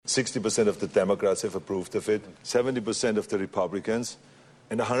60% of the Democrats have approved of it, 70% of the Republicans,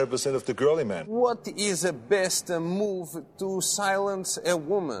 and 100% of the girly men. What is the best move to silence a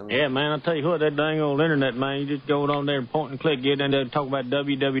woman? Yeah, man, I'll tell you what, that dang old internet, man, you just go on there and point and click, get in there and talk about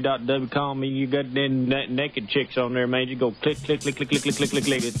www.com, and you got them naked chicks on there, man. You go click, click, click, click, click, click, click, click,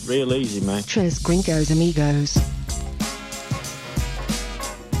 click. It's real easy, man. Tres Gringos Amigos.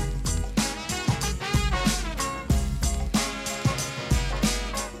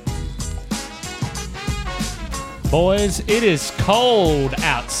 Boys, it is cold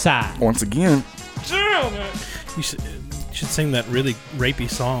outside. Once again. Damn it. You should sing that really rapey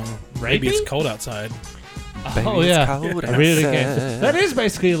song. Maybe it's cold outside. Oh, yeah. I really can't. That is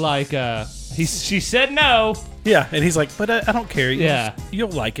basically like, she said no. Yeah, and he's like, but I don't care. Yeah.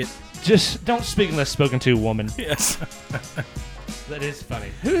 You'll like it. Just don't speak unless spoken to, woman. Yes. That is funny.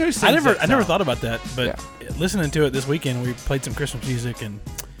 Who sings I never song? thought about that, but listening to it this weekend, we played some Christmas music, and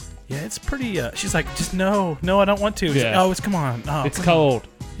yeah, it's pretty. She's like, just no, I don't want to. It's Yeah. like, come on. Oh, It's come cold.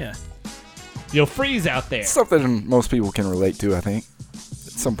 on. Yeah. You'll freeze out there. Something most people can relate to, I think, at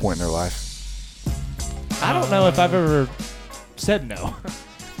some point in their life. I don't know if I've ever said no.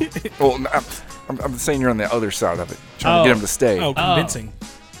 Well, I'm saying you're on the other side of it, trying to get them to stay. Oh, convincing.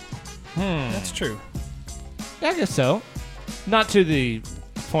 Hmm. That's true. I guess so. Not to the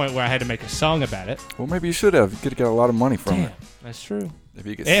point where I had to make a song about it. Well, maybe you should have. You could have got a lot of money from it. That's true. If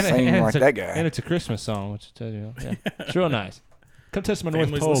you could sing like that guy. And it's a Christmas song, which I tell you. Yeah. It's real nice. Come touch my North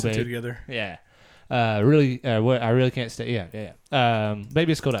Families Pole, listen babe. to together. Yeah. I really can't stay. Yeah.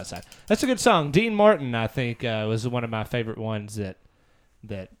 Baby, it's cold outside. That's a good song. Dean Martin, I think, was one of my favorite ones that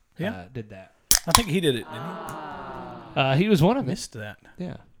did that. I think he did it, didn't he? He was one of them. Missed that.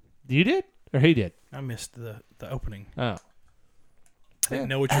 Yeah. You did? Or he did? I missed the opening. Oh. I didn't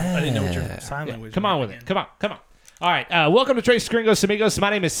know what your sign language. Come on with it. Come on. All right. Welcome to Tres Gringos Amigos. My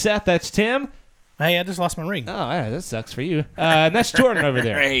name is Seth. That's Tim. Hey, I just lost my ring. Oh, yeah, that sucks for you. And that's Jordan over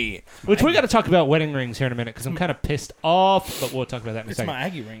there. Hey. Which we got to talk about wedding rings here in a minute because I'm kind of pissed off, but we'll talk about that in a It's second. my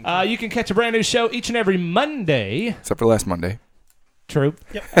Aggie ring. You can catch a brand new show each and every Monday. Except for last Monday. True.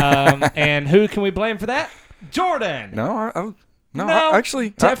 Yep. And who can we blame for that? Jordan. No, No,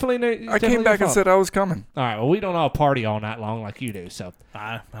 actually, definitely. I came back and said I was coming. All right. Well, we don't all party all night long like you do, so.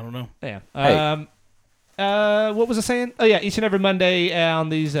 I don't know. Yeah. Hey. What was I saying? Oh, yeah. Each and every Monday on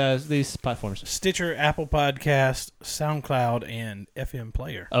these platforms. Stitcher, Apple Podcast, SoundCloud, and FM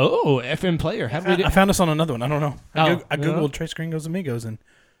Player. Oh, FM Player. How do we do? I found us on another one. I don't know. I Googled no. Tres Gringos Amigos, and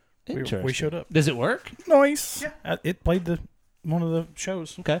we showed up. Does it work? Nice. Yeah. It played one of the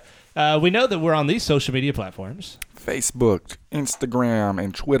shows. Okay. We know that we're on these social media platforms. Facebook, Instagram,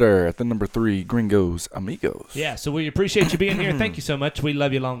 and Twitter at the number 3 Gringos Amigos. Yeah, so we appreciate you being here. Thank you so much. We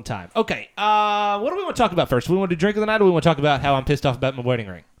love you a long time. Okay, what do we want to talk about first? We want to do drink of the night, or we want to talk about how I'm pissed off about my wedding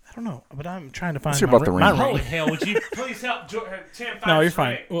ring? I don't know, but I'm trying to find Let's hear about the ring. Holy hell, would you please help Tim find No, you're this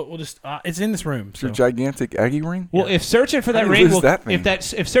fine. ring? We'll just it's in this room. It's your So. gigantic Aggie ring? Well, if searching for that How do you ring lose will that thing?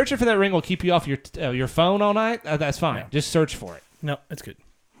 if searching for that ring will keep you off your phone all night, that's fine. Yeah. Just search for it. No, it's good.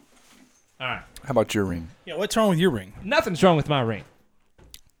 All right. How about your ring? Yeah, what's wrong with your ring? Nothing's wrong with my ring.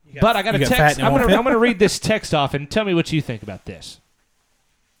 But I got a you got text. fat I'm and it gonna won't fit? read this text off and tell me what you think about this.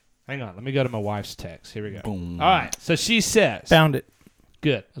 Hang on, let me go to my wife's text. Here we go. Boom. All right, so she says, Found it.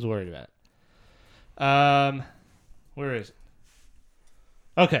 "Good." I was worried about it. Where is it?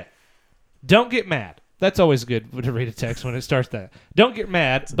 Okay. Don't get mad. That's always good to read a text when it starts that. Don't get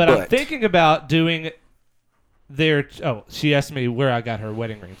mad, but I'm thinking about doing their. Oh, she asked me where I got her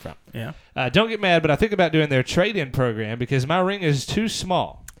wedding ring from. Yeah. Don't get mad, but I think about doing their trade-in program because my ring is too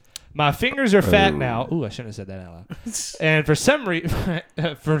small. My fingers are fat now. Ooh, I shouldn't have said that out loud. And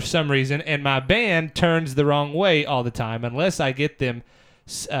for some reason, and my band turns the wrong way all the time unless I get them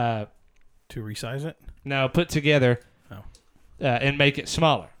To resize it? put together and make it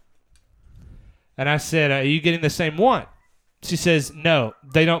smaller. And I said, "Are you getting the same one?" She says, "No,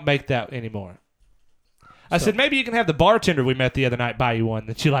 they don't make that anymore." I said, "Maybe you can have the bartender we met the other night buy you one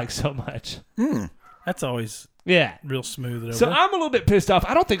that you like so much." That's always real smooth. Over. So I'm a little bit pissed off.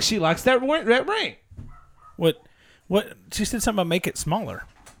 I don't think she likes that ring. What? She said something about make it smaller.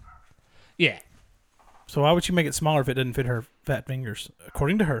 Yeah. So why would she make it smaller if it doesn't fit her fat fingers?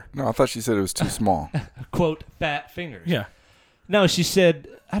 According to her. No, I thought she said it was too small. Quote, fat fingers. Yeah. No, she said,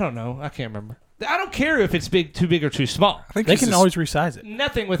 I don't know. I can't remember. I don't care if it's too big or too small. I think They can always resize it.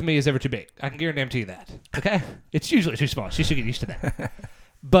 Nothing with me is ever too big. I can guarantee you that. Okay? It's usually too small. She should get used to that.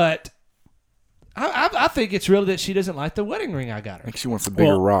 But I think it's really that she doesn't like the wedding ring I got her. I think she wants a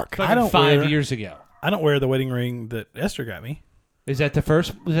bigger rock. Fucking I don't 5 wear- years ago. I don't wear the wedding ring that Esther got me. Was that the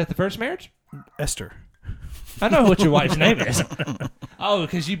first marriage? Esther. I know what your wife's name is. Oh,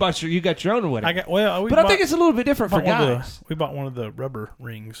 because you got your own wedding. I think it's a little bit different for guys. We bought one of the rubber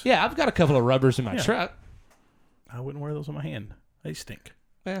rings. Yeah, I've got a couple of rubbers in my truck. I wouldn't wear those on my hand. They stink.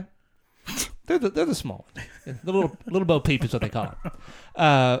 Yeah. They're the small ones. The little Bo Peep is what they call it.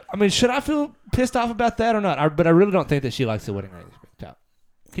 I mean, should I feel pissed off about that or not? But I really don't think that she likes the wedding ring.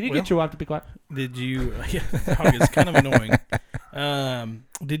 Can you get your wife to be quiet? Did you? Yeah, it's kind of annoying.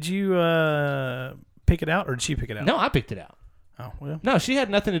 Did you pick it out, or did she pick it out? No, I picked it out. Oh, well. No, she had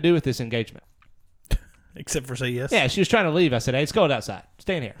nothing to do with this engagement. Except for say yes? Yeah, she was trying to leave. I said, hey, it's cold outside.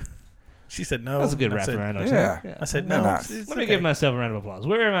 Stay in here. She said no. That's a good wraparound. I said no. Let me give myself a round of applause.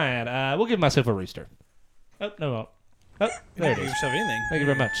 Where am I at? We'll give myself a rooster. Oh, no. Oh, there it is. Give yourself anything. Thank you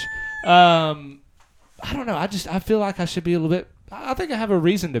very much. I don't know. I feel like I should be a little bit... I think I have a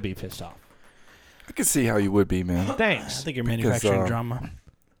reason to be pissed off. I can see how you would be, man. Thanks. I think you're manufacturing drama.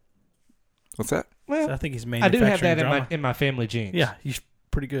 What's that? Well, so I think he's I manufacturing do have that drama. in my family genes. Yeah, he's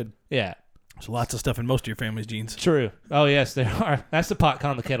pretty good. Yeah. There's lots of stuff in most of your family's genes. True. Oh, yes, there are. That's the pot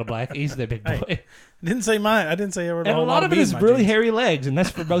calling the kettle black. He's the big boy. I didn't say mine. I didn't say And a lot of it is my really genes. hairy legs, and that's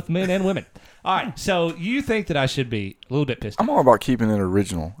for both men and women. All right, so you think that I should be a little bit pissed off? I'm all about keeping it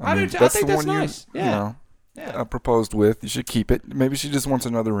original. I mean, do too. I that's think the that's one nice. you Yeah. proposed with. You should keep it. Maybe she just wants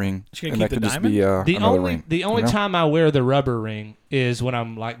another ring. She gonna and keep that the could just be another ring. The only time I wear the rubber ring is when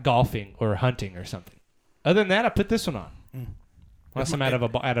I'm like golfing or hunting or something. Other than that, I put this one on. Unless I'm at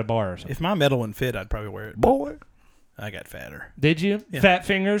a bar or something. If my metal wouldn't fit, I'd probably wear it. Boy. I got fatter. Did you? Yeah. Fat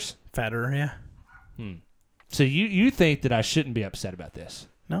fingers? Fatter, yeah. So you think that I shouldn't be upset about this?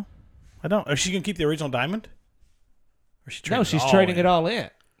 No, I don't. Is she going to keep the original diamond? Or she No, she's trading it all in.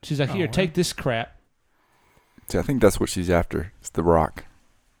 She's like, here, take this crap. See, I think that's what she's after. It's the rock.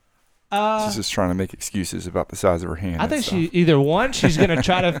 She's just trying to make excuses about the size of her hand. I think she either one, she's going to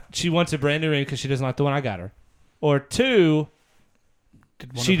try to, she wants a brand new ring because she doesn't like the one I got her. Or two,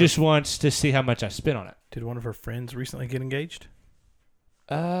 she just wants to see how much I spent on it. Did one of her friends recently get engaged?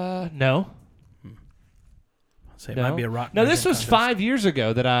 No. Say it might be a rock. No, this was contest. 5 years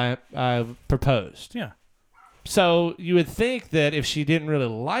ago that I proposed. Yeah. So you would think that if she didn't really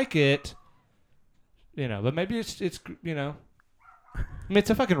like it, but maybe it's I mean, it's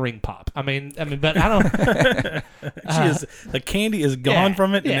a fucking ring pop. I mean, but I don't. The candy is gone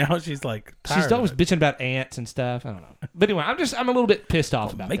from it, and now she's like tired she's always bitching about ants and stuff. I don't know. But anyway, I'm a little bit pissed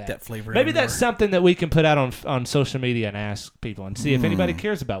off about make that flavor. Maybe anymore. that's something that we can put out on social media and ask people and see if anybody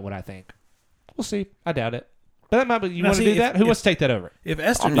cares about what I think. We'll see. I doubt it. But that might be. You want to do that? Who wants to take that over? If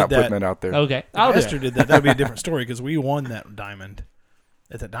Esther I'm did not that, putting it out there. Okay. If Esther did that, that would be a different story because we won that diamond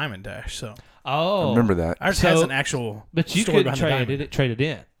at the Diamond Dash. So I remember that. ours has an actual. But you story couldn't behind the diamond. trade it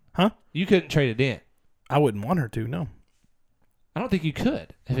in. Huh? You couldn't trade it in. I wouldn't want her to. No. I don't think you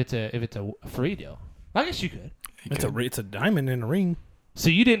could if it's a free deal. I guess you could. It's a diamond in a ring. So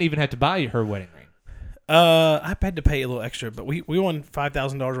you didn't even have to buy her wedding ring. I had to pay a little extra, but we won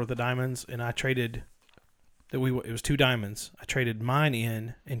 $5,000 worth of diamonds, and I traded. It was 2 diamonds. I traded mine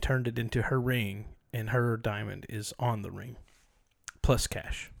in and turned it into her ring, and her diamond is on the ring, plus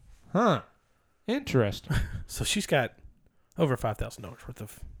cash. Huh. Interesting. So she's got over $5,000 worth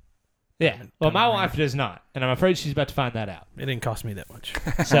of. Yeah. Well, my ring. wife does not, and I'm afraid she's about to find that out. It didn't cost me that much.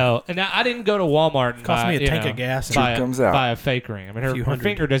 So, and I didn't go to Walmart and Cost buy, me a tank of gas. Truth comes out. buy a fake ring. I mean, Few her hundred.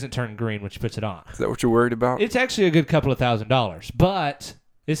 finger doesn't turn green when she puts it on. Is that what you're worried about? It's actually a good couple of $1,000s, but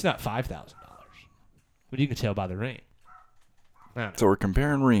it's not $5,000. But you can tell by the ring. So we're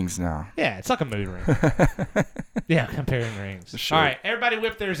comparing rings now. Yeah, it's like a mood ring. Yeah, comparing rings. Sure. All right, everybody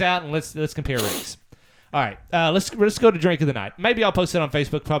whip theirs out and let's compare rings. All right, let's go to drink of the night. Maybe I'll post it on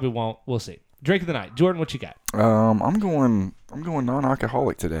Facebook. Probably won't. We'll see. Drink of the night, Jordan. What you got? I'm going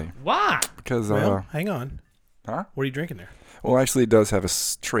non-alcoholic today Why? because Well, hang on. huh? What are you drinking there? Well, actually, it does have a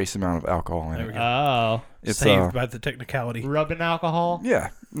trace amount of alcohol in There we it. go. Oh, It's Saved by the technicality. rubbing alcohol. yeah.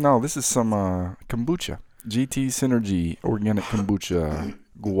 No, this is some kombucha. GT Synergy Organic Kombucha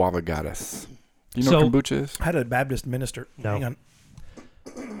Guava Goddess. Do you know what kombucha is? I had a Baptist minister. No. Hang on.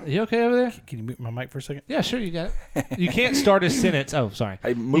 You okay over there? Can you mute my mic for a second? Yeah, sure. You got it. You can't start a sentence. Oh, sorry.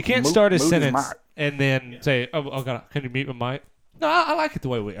 Hey, You can't start a move his sentence mic. and then say, "Oh God, can you mute my mic?" No, I like it the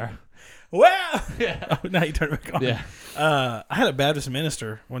way we are. Well, Yeah. oh, now you turn it back on. Yeah. I had a Baptist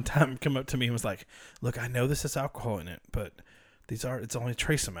minister one time come up to me and was like, "Look, I know this has alcohol in it, but it's only a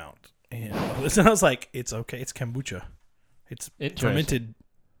trace amount." And I was like, "It's okay. It's kombucha. It's Interesting. fermented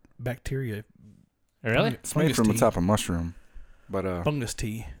bacteria. Really? It's made Fungus from a tea. type of mushroom, but Fungus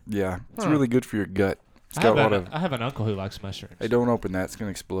tea." yeah, it's Huh. really good for your gut. It's I got a lot have, of. I have an uncle who likes mushrooms. Hey, don't open that; it's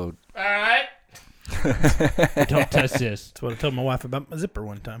gonna explode. All right. Don't touch this. That's what I told my wife about my zipper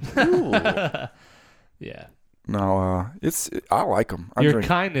one time. Yeah. No, I like them. Your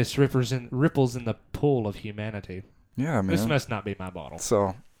kindness ripples in the pool of humanity. Yeah, man. This must not be my bottle.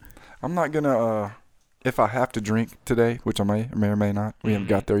 So, I'm not gonna. If I have to drink today, which I may or may not, we haven't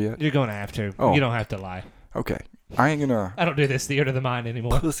got there yet. You're gonna have to. Oh. You don't have to lie. Okay, I ain't gonna I don't do this theater of the mind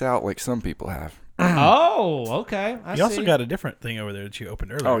anymore. puss out like some people have. Oh, okay. I You see. also got a different thing over there that you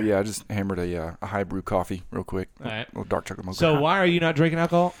opened earlier. Oh yeah, I just hammered a high brew coffee real quick. All right. A little dark chocolate mocha. So why are you not drinking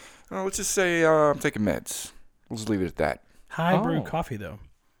alcohol? Let's just say I'm taking meds. We'll just leave it at that. High brew Oh. coffee, though.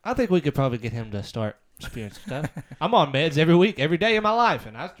 I think we could probably get him to start experiencing stuff. I'm on meds every week, every day of my life,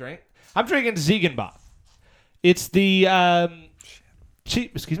 and I drink. I'm drinking Ziegenbach. It's the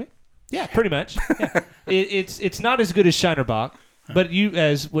cheap. Excuse me. Yeah, pretty much. Yeah. It's not as good as Shinerbach, but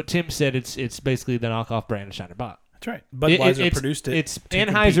as what Tim said, it's basically the knockoff brand of Shinerbach. That's right. Budweiser produced it. It's to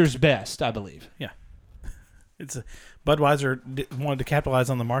Anheuser's compete. best, I believe. Yeah. Budweiser wanted to capitalize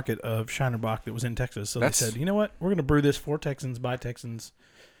on the market of Shinerbach that was in Texas. So they said, you know what? We're going to brew this for Texans by Texans.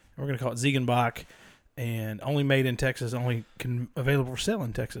 We're going to call it Ziegenbach, and only made in Texas, only available for sale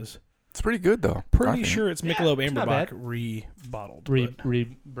in Texas. It's pretty good though. I Pretty think. sure it's Michelob it's not Amberbach bad. rebottled. but-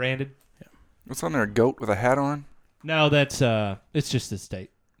 Rebranded. What's on there? A goat with a hat on? No, that's it's just the state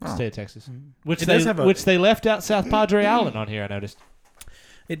of Texas, which It does have a- which they left out South Padre Island on here. I noticed.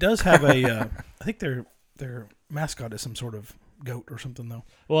 It does have a. I think their mascot is some sort of goat or something though.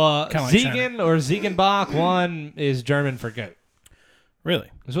 Well, Kinda like Ziegen or Ziegenbach, one is German for goat. Really?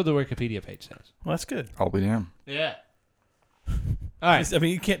 That's what the Wikipedia page says. Well, that's good. I'll be damned. Yeah. All right. I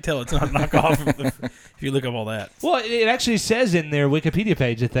mean, you can't tell it's not a knockoff if you look up all that. Well, it actually says in their Wikipedia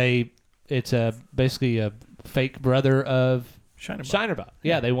page that it's basically a fake brother of Shinerbach.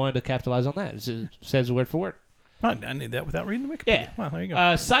 Yeah, they wanted to capitalize on that. It says word for word. I knew that without reading the Wikipedia. Yeah. Well, there you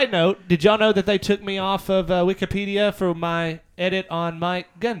go. Side note, did y'all know that they took me off of Wikipedia for my edit on Mike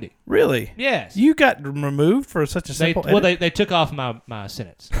Gundy? Really? Yes. You got removed for such a simple edit? They took off my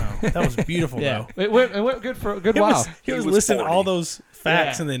sentence. That was beautiful, Yeah. though. It went good for a good He while. was, he was listing 40. all those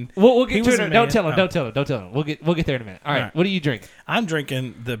facts, Yeah. and then We'll he get was to a it. man. Don't tell him. Oh. Don't tell him. We'll get there in a minute. All right. All right. What are you drinking? I'm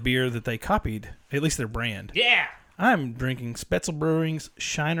drinking the beer that they copied, at least their brand. Yeah. I'm drinking Spetzel Brewing's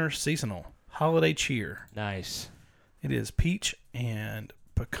Shiner Seasonal Holiday Cheer. Nice. It is peach and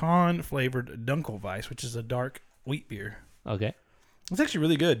pecan flavored Dunkelweiss, which is a dark wheat beer. Okay. It's actually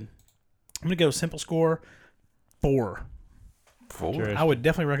really good. I'm gonna go simple score 4. Sure. I would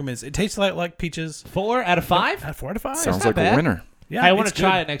definitely recommend it. It tastes like peaches. 4 out of 5? 4 out of 5. Sounds not like bad. a winner. Yeah, I want to it's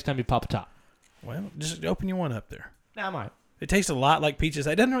try good. it next time you pop a top. Well, just open your one up there. No, I might. It tastes a lot like peaches.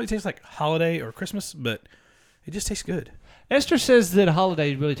 It doesn't really taste like holiday or Christmas, but it just tastes good. Esther says that a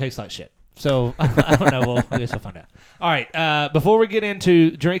holiday really tastes like shit. So, I don't know. Well, I guess we'll find out. All right. Before we get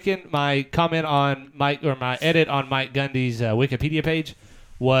into drinking, my comment on my edit on Mike Gundy's Wikipedia page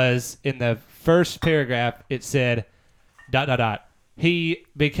was in the first paragraph. It said, ... He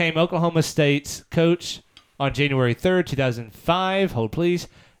became Oklahoma State's coach on January 3rd, 2005. Hold, please.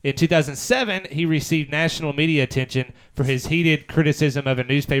 In 2007, he received national media attention for his heated criticism of a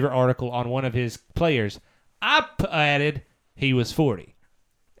newspaper article on one of his players. I added he was 40.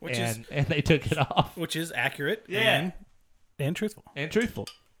 And they took it off. Which is accurate Yeah. and truthful. And truthful.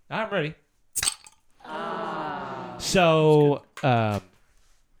 I'm ready. So,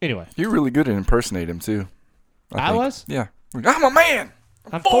 anyway. You're really good at impersonating him too. I think. was? Yeah. I'm a man.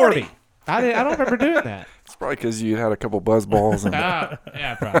 I'm 40. I don't remember doing that. It's probably because you had a couple buzz balls and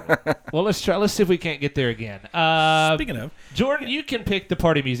Yeah, probably. Well, let's try. Let's see if we can't get there again. Speaking of, Jordan, you can pick the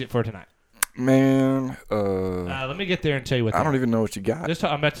party music for tonight. man. Let me get there and tell you what. I don't even know what you got.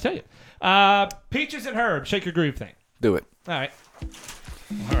 I'm about to tell you. Peaches and Herb, Shake Your Groove thing. Do it. All right.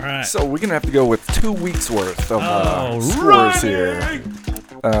 all right. So we're gonna have to go with 2 weeks worth of scores Alrighty.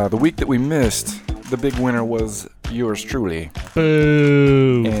 here. The week that we missed, the big winner was yours truly,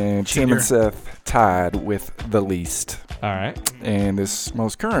 Boo. and Tim Cheater. and Seth tied with the least. All right. And this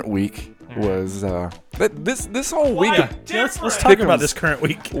most current week was this whole week Let's talk about Pick'ems. this current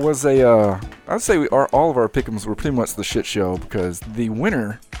week. was a I'd say all of our pick'ems were pretty much the shit show because the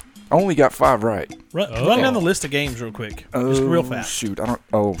winner only got 5 right. Run down the list of games real quick, just real fast. Shoot, I don't.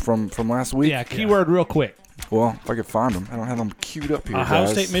 Oh, from last week. Yeah, keyword real quick. Well, if I could find them, I don't have them queued up here. Ohio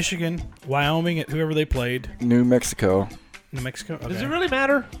guys. State, Michigan, Wyoming, at whoever they played, New Mexico. New Mexico. Okay. Does it really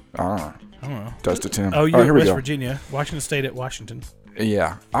matter? I I don't know. does to Tim. Oh, All you're right, at here we West go. Virginia, Washington State at Washington.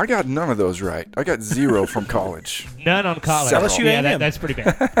 Yeah, I got none of those right. I got 0 from college. None on college. Several. LSU Yeah, A&M. that's pretty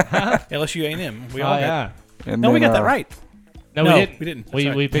bad. LSU A&M. We Oh, all got. yeah. And No, then, we got that right. No, No, we didn't. we didn't. That's We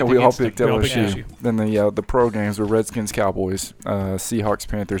right. picked Yeah, we all against them. picked We all LSU. picked LSU. Then the pro games were Redskins, Cowboys, Seahawks,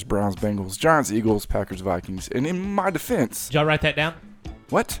 Panthers, Browns, Bengals, Giants, Eagles, Packers, Vikings. And in my defense, Did y'all write that down?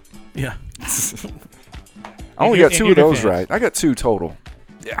 what? Yeah. I only got 2 of those right. I got 2 total.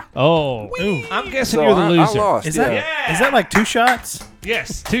 Yeah. Oh, I'm guessing So you're the loser. I lost. Is yeah. that is that like 2 shots?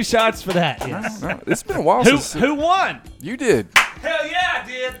 Yes, 2 shots for that. Yes. No, it's been a while Who since who won? you did. Hell yeah, I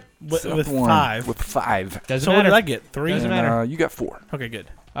did. With Won 5. With 5. Doesn't So what matter. did I get? 3. Doesn't And matter. you got 4. Okay, good.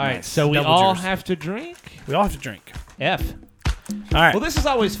 All right, Nice. so we Double all yours. have to drink. We all have to drink. F. All right. Well, this is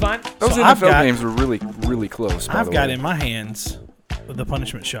always fun. Those So I've NFL got- games were really, really close. By I've the got way. in my hands the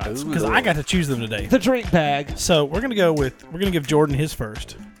punishment shots Ooh, because I got to choose them today. The drink bag. So we're gonna give Jordan his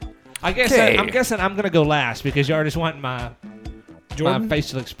first. I guess Okay. I'm guessing I'm gonna go last because you already want my Jordan,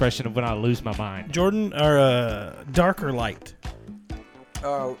 facial expression of when I lose my mind. Jordan, or dark or light?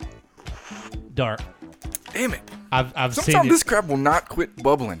 Dark. Damn it! I've seen Sometimes it. this crap will not quit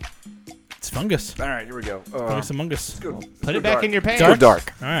bubbling. It's fungus. All right, here we go. Fungus among us. Put it back in your pants. Go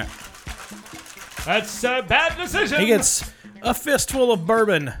dark. All right. That's a bad decision. He gets a fistful of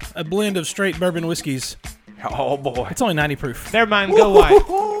bourbon, a blend of straight bourbon whiskeys. Oh boy. It's only 90 proof. Never mind. Go white.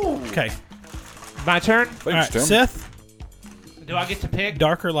 Okay. My turn. Thanks, All right, Tim. Seth, Do I get to pick?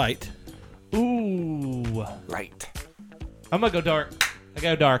 dark or light? Ooh. Light. I'm gonna go dark. I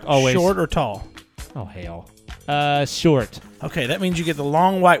go dark always. Short or tall? Oh hell. Short. Okay, that means you get the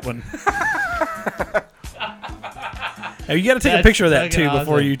long white one. Now, you got to take a That's picture of that fucking too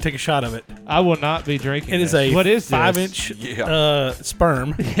before awesome. you take a shot of it. I will not be drinking. It is this. a What is this? 5-inch Yeah.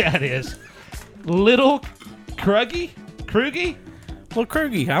 sperm. Yeah, it is. Little Kruggy? Krugy? Little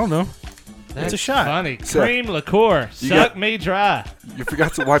Krugy, I don't know. It's a shot. Funny. Seth, Cream liqueur. you Suck got- me dry. You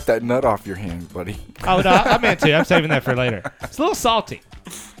forgot to wipe that nut off your hands, buddy. Oh, no, I meant to. I'm saving that for later. It's a little salty.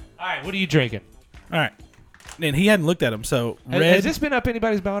 All right, what are you drinking? All right. And he hadn't looked at them, so Has red, this been up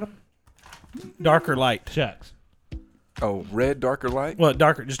anybody's bottom? dark or light? Shucks. Oh, red, dark, or light? Well,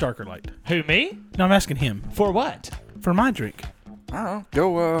 just dark or light. Who, me? No, I'm asking him For what? for my drink. I don't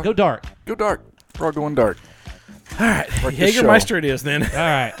know. Go dark. Go dark. We're all going dark. All right, Like this Jägermeister it is then. All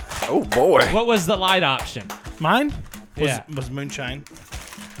right. Oh boy. What was the light option? Mine Yeah. was moonshine,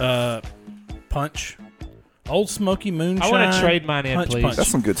 punch, Old Smoky moonshine. I want to trade mine in, punch, please. punch. That's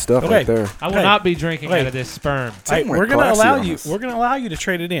some good stuff Okay. right there. I will Okay. not be drinking Okay. out of this sperm. Hey, Tim went we're gonna classy allow on you. us. We're gonna allow you to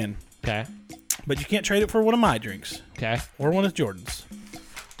trade it in, Okay. but you can't trade it for one of my drinks Okay. or one of Jordan's.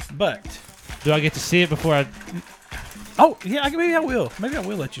 But Do I get to see it before I... maybe I will. Maybe I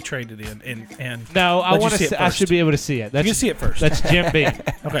will let you trade it in and No, I Let you want see to. it I first. should be able to see it. you That's can see it first. That's Jim B.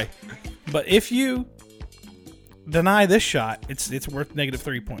 Okay, but if you deny this shot, it's worth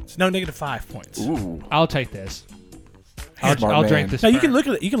 -3 points. No, -5 points. Ooh. I'll take this. I'll Smart drink man. this. Now you sperm. can look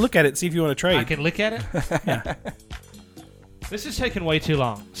at it. You can look at it and see if you want to trade. I can lick at it. Yeah. This is taking way too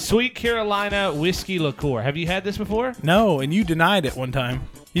long. Sweet Carolina whiskey liqueur. Have you had this before? No, and you denied it one time.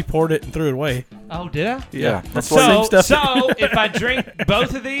 You poured it and threw it away. Oh, did I? Yeah. That's So- why Same stuff. So if I drink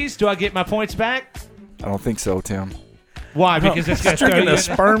both of these, do I get my points back? I don't think so, Tim. Why? Because it's going He's to throw drinking you a in-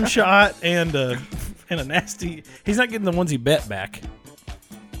 sperm shot and a nasty. He's not getting the ones he bet back,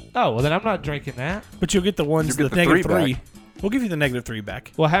 Oh, well then I'm not drinking that. but you'll get the ones You'll the get the -3. three back. We'll give you the -3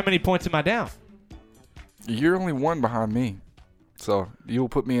 back. Well, how many points am I down? You're only one behind me. So you'll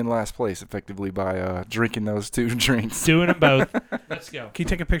put me in last place effectively by drinking those 2 drinks. Doing them both. Let's go. Can you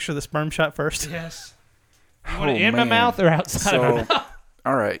take a picture of the sperm shot first? Yes. You want it Oh, in my man. mouth or outside of my So, mouth?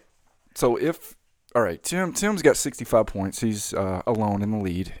 all right. So all right, Tim's got 65 points. He's alone in the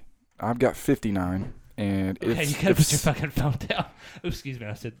lead. I've got 59. And if, Hey, you gotta put your fucking phone down. Ooh, excuse me,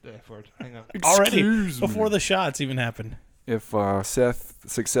 I said that word. Hang on. Already Excuse me. before the shots even happen. If Seth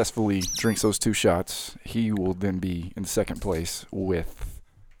successfully drinks those 2 shots, he will then be in second place with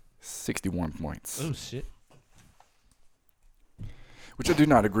 61 points, Oh shit. which I do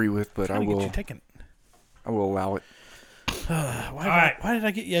not agree with, but I Trying to get will. you taken. I will allow it. Why did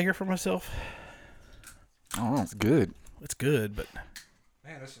I get Jaeger for myself? I don't know. It's good. It's good, but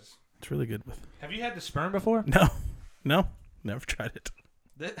Man, this is. it's really good with. Have you had the sperm before? No, never tried it.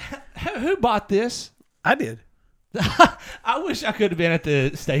 Who bought this? I did. I wish I could have been at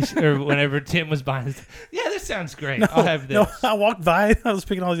the station or whenever Tim was buying this. Yeah, this sounds great. I'll have this. No, I walked by. I was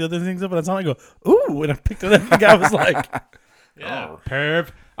picking all the other things up, and I saw it. I go, ooh, and I picked it up. The guy was like, Yeah, perv.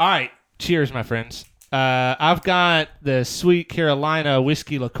 All right, cheers, my friends. I've got the Sweet Carolina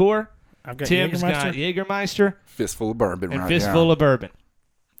whiskey liqueur. I've got Tim's Jägermeister. got Jägermeister Fistful of bourbon and right fistful now. of bourbon.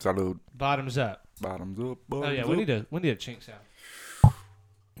 Salud. Bottoms up. Bottoms up. Oh Bottoms yeah, up. we need a chink sound.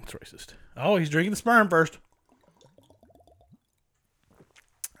 It's racist. Oh, he's drinking the sperm first.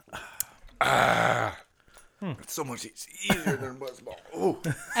 It's so much easier than buzzball. Oh,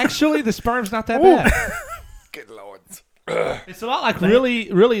 Actually, the sperm's not that bad. good lord. It's a lot like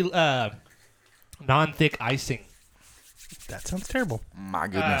really non-thick icing. That sounds terrible. My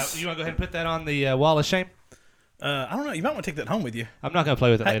goodness. You want to go ahead and put that on the wall of shame? I don't know. You might want to take that home with you. I'm not going to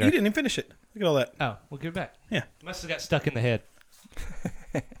play with it later. You didn't even finish it. Look at all that. Oh, we'll give it back. Yeah. Must have got stuck in the head.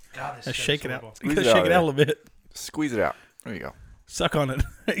 God, this Let's shit's shake it out. horrible. You Squeeze gotta it shake out it out a there. little bit. Squeeze it out. There you go. Suck on it.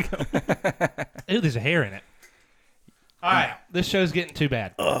 There you go. Ooh, there's a hair in it. All right, this show's getting too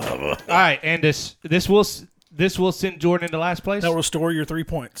bad. All right, and this will send Jordan into last place. That will restore your 3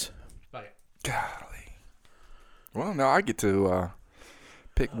 points. Right. Golly. Well, now I get to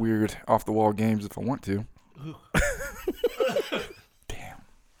pick weird off-the-wall games if I want to. Damn.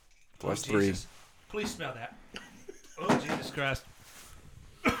 So that's 3. Jesus. Please smell that. Oh, Jesus Christ.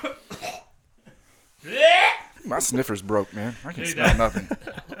 My sniffer's broke, man. I can Dude, smell nothing.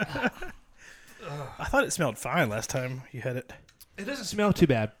 I thought it smelled fine last time you had it. It doesn't smell too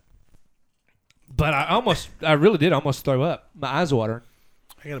bad. But I really did almost throw up. My eyes are watering.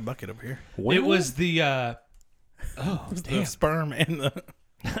 I got a bucket over here. It was the, The sperm and the...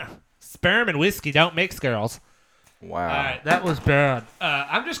 sperm and whiskey don't mix, girls. Wow. All right, that was bad.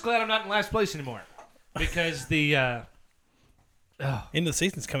 I'm just glad I'm not in last place anymore. Because the End of the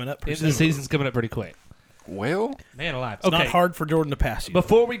season's coming up. end of the season's coming up pretty quick. Well, Man alive. It's not hard for Jordan to pass you.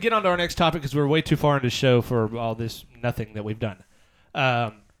 Before we get on to our next topic, because we're way too far into the show for all this nothing that we've done.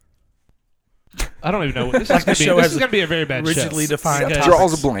 I don't even know what this is going to be. show This has is going to be a very bad show. rigidly defined Because Seth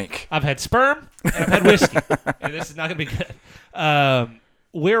draws a blank. I've had sperm and I've had whiskey, and this is not going to be good.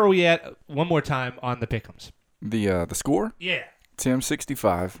 Where are we at? One more time on the pick'ems. The score? Yeah. Tim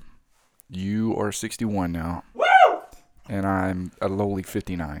 65. You are 61 now. Woo! And I'm a lowly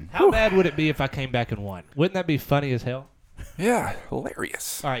 59. How bad would it be if I came back and won? Wouldn't that be funny as hell? Yeah,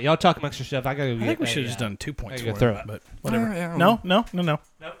 hilarious. All right, y'all talk amongst yourself. I got to go I get think we should have a, just done 2 points I for gotta throw it, up. but whatever. Yeah, No. Nope,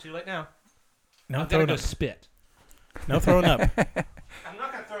 too late now. No I'm going throwing to go up. spit. No throwing up. I'm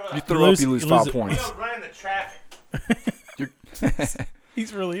not going to throw up. You throw up, you lose you 5 lose it. points. running the traffic. He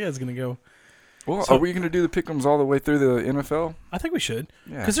really is going to go. Well, So- are we going to do the pick'ems all the way through the NFL? I think we should.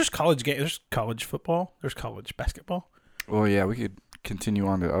 Yeah. Because there's college games. There's college football. There's college basketball. Well, yeah, we could continue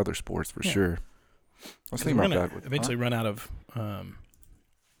on to other sports for sure. I was thinking We're about gonna that. eventually run out of.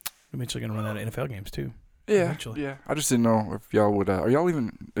 Eventually going to run out of NFL games too. Yeah, eventually. yeah. I just didn't know if y'all would. Do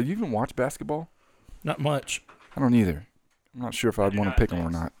you even watch basketball? Not much. I don't either. I'm not sure if I'd do want not, to pick them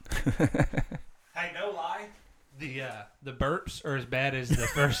or thanks. not. Hey, no lie. The burps are as bad as the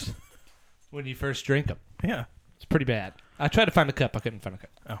first when you first drink them. Yeah. It's pretty bad. I tried to find a cup. I couldn't find a cup.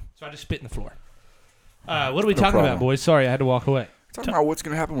 Oh. So I just spit in the floor. What are we No talking problem. about, boys? Sorry, I had to walk away. Talking about what's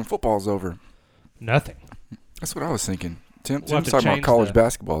going to happen when football's over. Nothing. That's what I was thinking. Tim's We'll have to talking about change college the-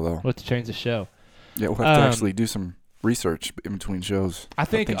 basketball, though. We'll have to change the show. Yeah, we'll have to actually do some research in between shows. I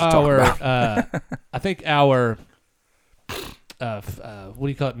think things to talk our what do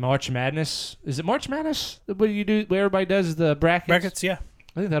you call it? March Madness? Is it March Madness? What do you do? Where everybody does the brackets? Brackets, yeah.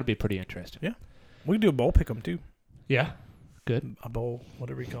 I think that'll be pretty interesting. Yeah. We can do a bowl pick 'em too. Yeah. Good. A bowl,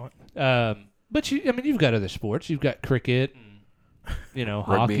 whatever you call it. But you've got other sports. You've got cricket and Rugby,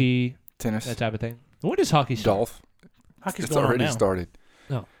 hockey, tennis, that type of thing. When does hockey start? golf. Hockey's It's going already on now. started.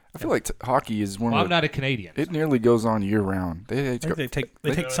 No. I feel like hockey is one Well, of I'm the, not a Canadian. it nearly goes on year round. I think they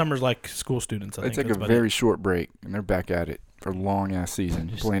take summers like school students. I They think take a that's about very it. short break, and they're back at it for a long-ass season,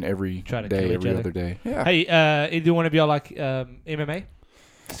 Just playing every try to kill day, each every other. other day. Yeah. Hey, either one of y'all like MMA?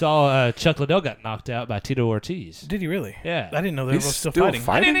 Saw Chuck Liddell got knocked out by Tito Ortiz. Did he really? Yeah. I didn't know they were He's still still fighting. I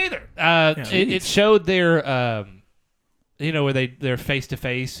fighting? didn't either. Yeah. It showed their, where they're face to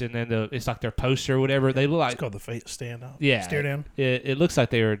face, and then it's like their poster or whatever. They look like It's called the stand up. yeah, Stare down. It looks like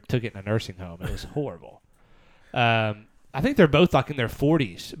they took it in a nursing home. It was horrible. I think they're both like in their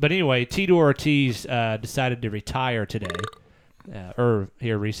 40s. But anyway, Tito Ortiz decided to retire today, or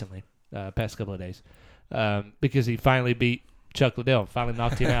here recently, past couple of days, because he finally beat Chuck Liddell. Finally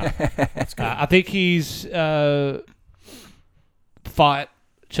knocked him out. I think he's fought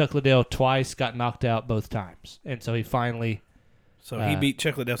Chuck Liddell twice, got knocked out both times, and so he finally. So he beat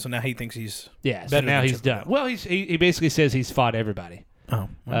Chuck Liddell, so now he thinks he's Yeah, so better now than he's Chuck done. Liddell. Well, he basically says he's fought everybody. Oh.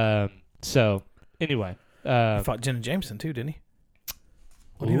 Well, So anyway, he fought Jenna Jameson too, didn't he?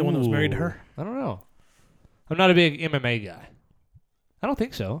 Wasn't he the one that was married to her? I don't know. I'm not a big MMA guy. I don't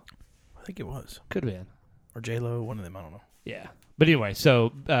think so. I think it was. Could have been. Or J-Lo, one of them. I don't know. Yeah. But anyway,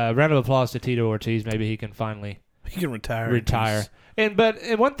 so round of applause to Tito Ortiz. Maybe he can finally He can retire. retire. And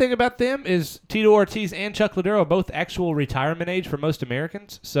one thing about them is Tito Ortiz and Chuck Liddell are both actual retirement age for most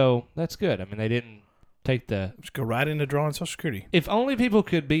Americans. So that's good. I mean, they didn't take the. Just go right into drawing Social Security. If only people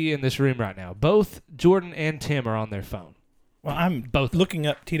could be in this room right now. Both Jordan and Tim are on their phone. Well, I'm Both. looking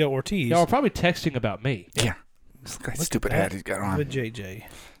up Tito Ortiz. Y'all are probably texting about me. Yeah. This guy's Look stupid at hat that he's got on. with JJ.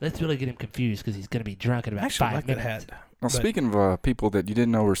 Let's really get him confused because he's going to be drunk in about I actually 5 like minutes. that hat. Now, speaking of people that you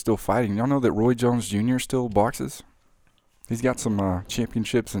didn't know were still fighting, y'all know that Roy Jones Jr. still boxes? He's got some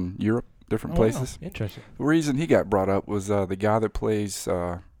championships in Europe, different places. Wow. Interesting. The reason he got brought up was the guy that plays,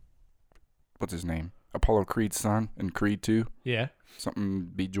 what's his name? Apollo Creed's son in Creed 2. Yeah.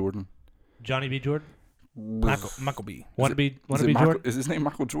 Something B. Jordan. Johnny B. Jordan? Michael B. Want to be Michael, Jordan? is his name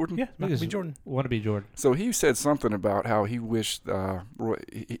Michael Jordan? Yeah, Michael B. Jordan. Want to be Jordan. So he said something about how he wished Roy,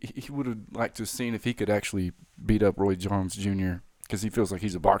 he would have liked to have seen if he could actually beat up Roy Jones Jr. because he feels like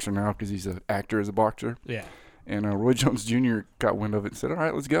he's a boxer now because he's an actor as a boxer. Yeah. And Roy Jones Jr. got wind of it and said, all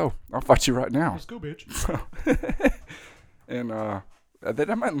right, let's go. I'll fight you right now. Let's go, bitch. And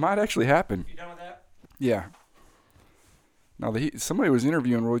that might actually happen. You done with that? Yeah. Now, somebody was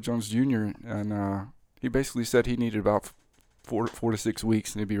interviewing Roy Jones Jr., and he basically said he needed about 4 to 6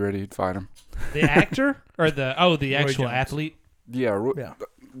 weeks and he'd be ready to fight him. The actor or the actual Jones. athlete? Yeah. Yeah.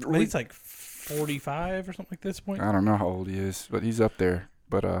 He's like 45 or something like this point. I don't know how old he is, but he's up there.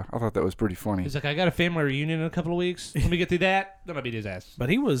 But I thought that was pretty funny. He's like, I got a family reunion in a couple of weeks. Let me get through that. Then I'll beat his ass. But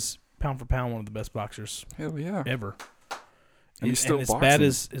he was pound for pound one of the best boxers Hell yeah. ever. And he's still as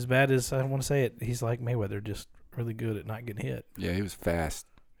boxing. bad as I want to say it, he's like Mayweather, just really good at not getting hit. Yeah, he was fast.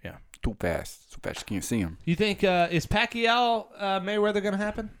 Yeah. Too fast. So fast you can't see him. You think is Pacquiao Mayweather going to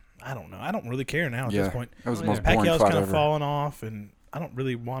happen? I don't know. I don't really care now at Yeah, this point. that was the most boring Pacquiao's fight kind of ever. falling off, and I don't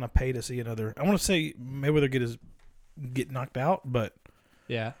really want to pay to see another. I want to say Mayweather get knocked out, but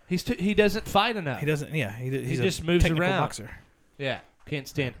Yeah. He doesn't fight enough. he doesn't. Yeah, he's just a moves technical around. boxer. Yeah. Can't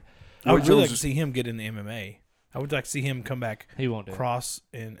stand it. I would Roy really Jones like to see him get in the MMA. I would like to see him come back, He won't do it. cross,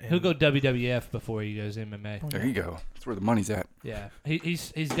 and He'll go WWF before he goes MMA. There you go. That's where the money's at. Yeah.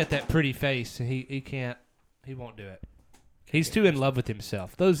 He's got that pretty face. And he won't do it. He's too in love with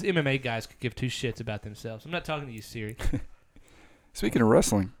himself. Those MMA guys could give two shits about themselves. I'm not talking to you, Siri. Speaking of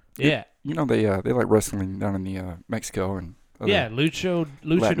wrestling, Yeah. you know they like wrestling down in the Mexico and other Yeah,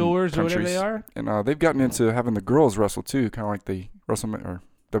 luchadors or whatever they countries. are. And they've gotten into having the girls wrestle too, kind of like the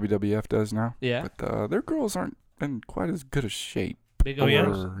WWF does now. Yeah. But their girls aren't in quite as good a shape. Big old yeah.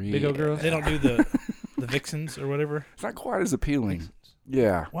 girls. Big old girls. they don't do the vixens or whatever. It's not quite as appealing.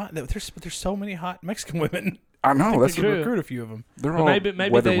 Yeah, Wow, there's so many hot Mexican women. I know. They That's could true. recruit a few of them, they're But all maybe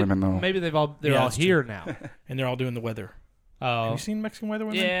weather they, women though. Maybe they're Yeah, all that's here now. and they're all doing the weather. Have Oh. you seen Mexican weather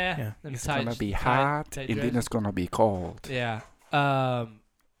women? Yeah. Yeah. Them It's tight- gonna be tight- hot, tight and then dress. it's gonna be cold. Yeah. Oh,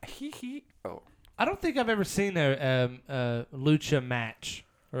 I don't think I've ever seen a lucha match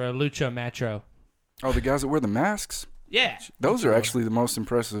or a lucha matro. oh, the guys that wear the masks. Yeah. Those are actually the most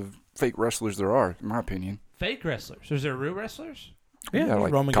impressive fake wrestlers there are, in my opinion. Fake wrestlers. Is there real wrestlers? Yeah, there's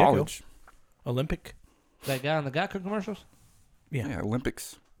like Roman Gecko. college. Olympic. That guy on the Geico commercials? Yeah. Yeah,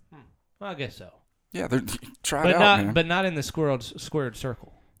 Olympics. Well, I guess so. Yeah, they're try But it out, not man. but not in the squared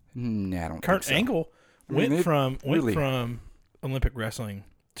circle. Nah, I don't Kurt think so. Angle I mean, they went really- from Olympic wrestling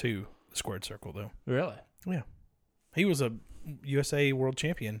to the squared circle though. Really? Yeah. He was a USA world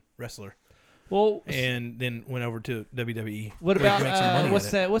champion wrestler Well, and then went over to WWE. what Where he about could make some money what's at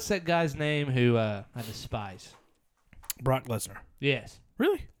it. that? What's that guy's name who I despise? Brock Lesnar. Yes.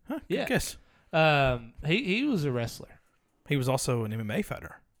 Really? Huh, good Yeah. guess. He was a wrestler. He was also an MMA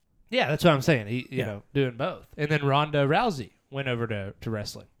fighter. Yeah, that's what I'm saying. He you Yeah. know doing both, and then Ronda Rousey went over to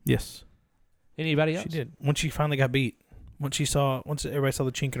wrestling. Yes. Anybody else? She did. Once she finally got beat, once everybody saw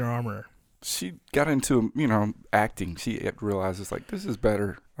the chink in her armor. She got into, acting. She realizes, like, this is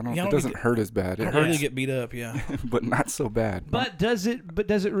better. Yeah, It doesn't hurt as bad. It I really hurts, get beat up, yeah. but not so bad. But does it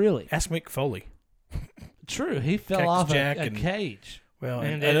really? Ask Mick Foley. True. He fell Cactus off Jack a and- cage, Well,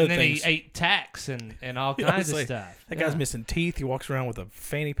 and other then he things. ate tacks and all You know, kinds it's of like, stuff. That guy's Yeah. missing teeth. He walks around with a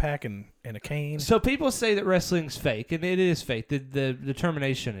fanny pack and a cane. So people say that wrestling's fake, and it is fake. The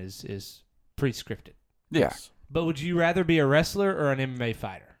determination is pre-scripted. Yeah. But would you rather be a wrestler or an MMA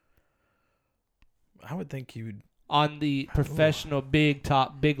fighter? I would think you would. On the professional big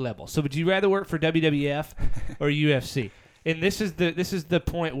level. So would you rather work for WWF or UFC? And this is the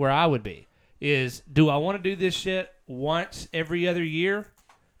point where I would be is, do I want to do this shit once every other year,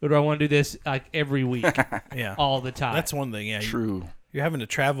 or do I want to do this like every week Yeah. all the time? That's one thing. Yeah. True. You're having to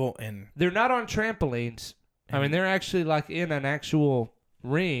travel and They're not on trampolines. I mean, they're actually like in an actual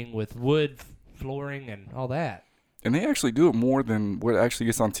ring with wood flooring and all that. And they actually do it more than what actually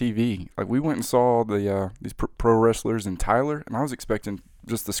gets on TV. Like, we went and saw these pro wrestlers in Tyler, and I was expecting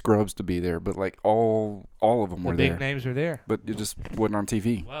just the scrubs to be there, but like all of them The were big there. names are there. But it just wasn't on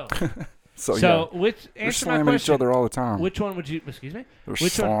TV. Whoa. So, So yeah, which they're answer my slamming question? each other all the time. Which one would you? Excuse me. They're which one-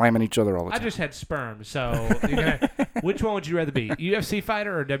 slamming each other all the I time. just had sperm, so which one would you rather be? UFC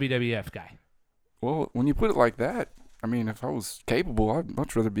fighter or WWF guy? Well, when you put it like that, I mean, if I was capable, I'd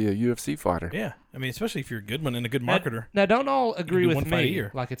much rather be a UFC fighter. Yeah, I mean, especially if you're a good one and a good marketer. Now, don't all agree do with one fight a me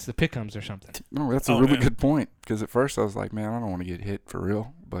year. like it's the pick'ems or something. No, that's a really good point. Because at first I was like, man, I don't want to get hit for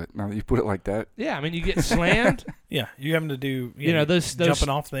real. But now that you put it like that, Yeah, I mean, you get slammed. Yeah, you're having to do those jumping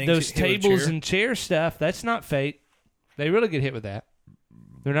off things, those hit with a tables chair. and chair stuff. That's not fate. They really get hit with that.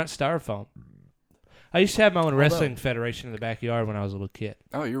 They're not styrofoam. I used to have my own wrestling federation in the backyard when I was a little kid.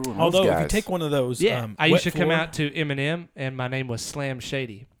 oh, you're one of those Although guys. if you take one of those, I used to wet come floor- out to Eminem, and my name was Slam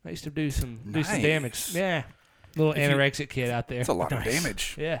Shady. I used to do some Nice. damage. Yeah, little If you- anorexic kid out there. That's a lot of Nice.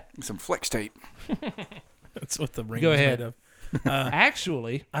 damage. Yeah. Some flex tape. That's what the ring Go is ahead. made of.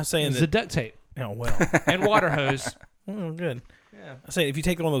 Actually, I'm saying it's the that. duct tape Oh well. and water hose. Oh, good. Yeah. I say if you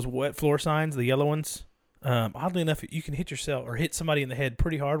take one of those wet floor signs, the yellow ones, oddly enough, you can hit yourself or hit somebody in the head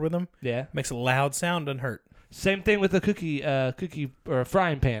pretty hard with them. Yeah. Makes a loud sound, doesn't hurt. Same thing with a cookie or a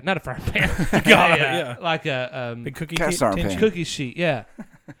frying pan. Not a frying pan. Yeah. Like a Big cookie Cast iron tin- pan. cookie sheet. Yeah.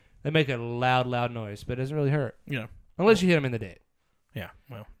 They make a loud noise, but it doesn't really hurt Yeah. unless you hit them in the dick. Yeah.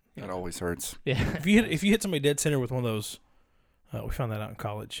 Well, That always hurts. Yeah. if you hit somebody dead center with one of those, we found that out in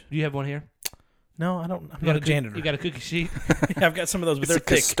college. Do you have one here? No, I don't. I'm You not got a coo- janitor. You got a cookie sheet? Yeah, I've got some of those, but It's a they're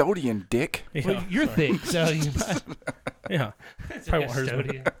thick. custodian, dick. Yeah. Well, you're thick, so you might. Yeah. It's Probably won't hurt as much.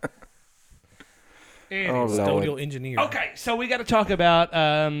 custodian. Oh, Anyway. Lord. Custodial engineer. Okay, so we got to talk about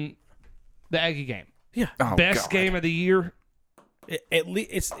the Aggie game. Yeah. Oh, Best God. game of the year. At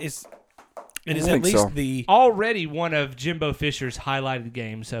least it is I at think least so. the Already one of Jimbo Fisher's highlighted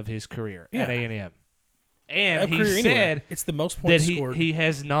games of his career at Yeah. A&M. And he career said anyway. It's the most that points scored.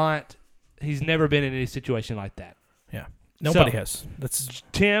 he's never been in any situation like that. Yeah. Nobody So- has. That's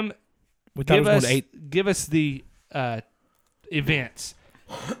Tim, we thought it give was us, going to 8. give us the events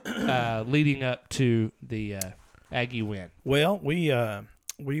leading up to the Aggie win. Well,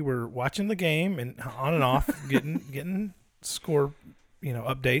 we were watching the game and on and off getting score,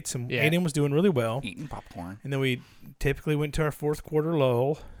 updates, and Yeah. A&M was doing really well. Eating popcorn. And then we typically went to our fourth quarter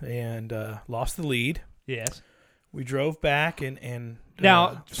lull and lost the lead. Yes. We drove back and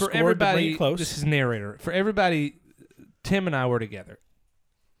Now, for scored to bring everybody, it close. this is narrator. For everybody, Tim and I were together.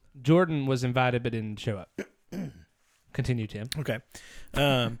 Jordan was invited but didn't show up. Continue, Tim. Okay.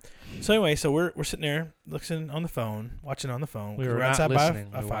 So anyway, so we're sitting there listening on the phone, watching on the phone. We 'cause were we're not outside listening.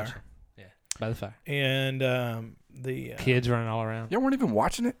 by a we were fire, watching. Yeah, by the fire. and the Kids running all around. Y'all weren't even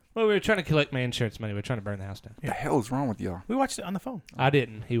watching it? Well, we were trying to collect my insurance money. We were trying to burn the house down. What the hell is wrong with y'all? we watched it on the phone. I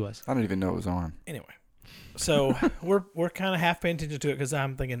didn't. He was. I didn't even know it was on. Anyway, so we're kind of half paying attention to it because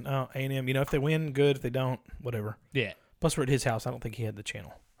I'm thinking, oh, A&M, if they win, good. If they don't, whatever. Yeah. Plus, we're at his house. I don't think he had the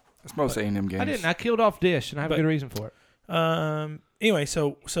channel. That's most A&M games. I didn't. I killed off Dish, and I have a But- good reason for it. Anyway,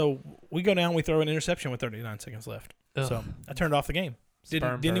 so we go down. We throw an interception with 39 seconds left. Ugh. So I turned off the game.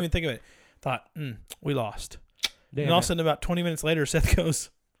 Sperm Didn't burp. even think of it. Thought, we lost. Damn And all of it. a sudden, about 20 minutes later, Seth goes,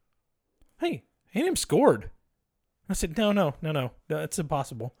 "Hey, A&M scored." I said, No, it's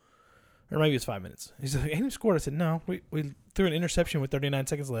impossible. Or maybe it's 5 minutes. He said, "A&M scored." I said, "No, we threw an interception with 39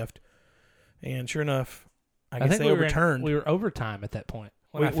 seconds left." And sure enough, I guess think they overturned. we were overtime at that point.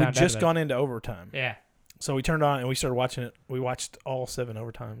 when We I found out just about gone into overtime. it. Yeah. So we turned on and we started watching it. We watched all 7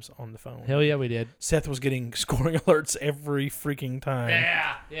 overtimes on the phone. Hell yeah, we did. Seth was getting scoring alerts every freaking time.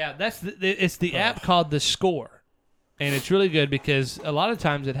 Yeah. That's it's the app called The Score, and it's really good because a lot of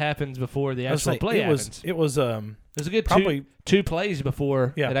times it happens before the I was actual saying, play it happens. was There's a good probably- two plays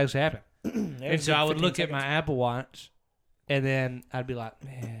before Yeah. it actually happened. it And so I would 15 look at my seconds. Apple Watch, and then I'd be like,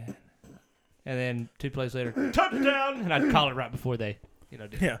 man. And then 2 plays later, touchdown, and I'd call it right before they,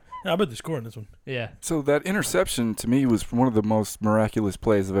 did. Yeah, I bet they're scoring this one. Yeah, So that interception to me was one of the most miraculous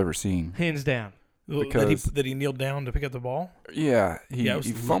plays I've ever seen. hands down. Because- that he kneeled down to pick up the ball. Yeah, Yeah, it was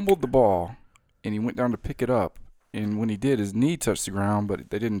he luck. fumbled the ball, and he went down to pick it up. And when he did, his knee touched the ground, but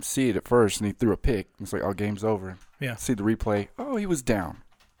they didn't see it at first, and he threw a pick. It's like, oh, game's over. Yeah. See the replay. Oh, he was down.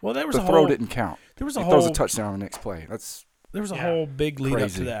 Well, there was The a throw whole didn't count. there was He a throws a whole touchdown on the next play. That's there was a Yeah. whole big lead up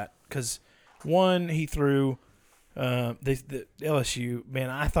Crazy. to that because one he threw the LSU man.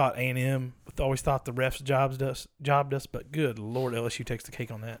 I thought A&M always thought the refs jobbed us, but good Lord, LSU takes the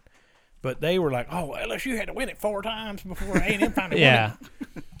cake on that. But they were like, oh, LSU had to win it 4 times before A&M finally Yeah. won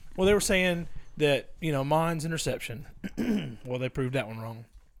it. Well, they were saying that Mond's interception. Well, they proved that one wrong.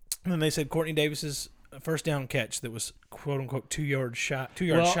 And then they said Courtney Davis's first down catch that was quote unquote 2 yards shy. 2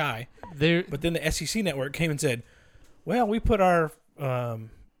 yards Well, shy. There, But then the SEC network came and said, well, we put our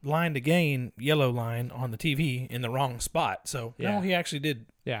line to gain yellow line on the TV in the wrong spot. So, Yeah. no, he actually did.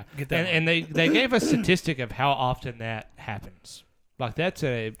 yeah. Get that And they gave a statistic of how often that happens. Like that's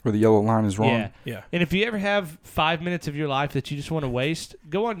a where the yellow line is wrong. yeah. Yeah. And if you ever have 5 minutes of your life that you just want to waste,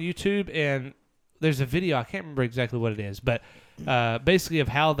 go on YouTube and there's a video, I can't remember exactly what it is, but basically of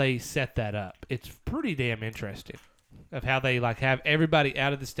how they set that up. It's pretty damn interesting of how they like have everybody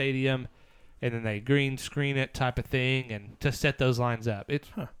out of the stadium and then they green screen it type of thing and to set those lines up. It's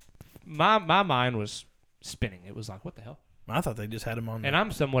my mind was spinning. It was like, what the hell? I thought they just had him on. And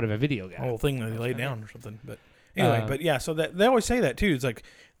I'm somewhat of a video guy. whole thing that they laid down or something. But anyway, but yeah, so that they always say that too. It's like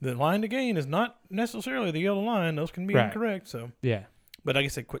the line to gain is not necessarily the yellow line. Those can be incorrect. So yeah, but I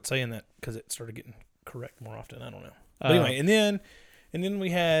guess they quit saying that because it started getting correct more often. I don't know. But anyway, and then we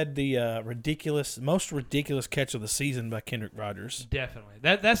had the most ridiculous catch of the season by Kendrick Rogers. Definitely.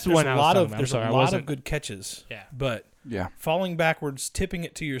 That's the one I was talking about. There's a lot of good catches. Yeah. But falling backwards, tipping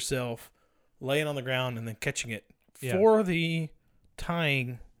it to yourself, laying on the ground, and then catching it for the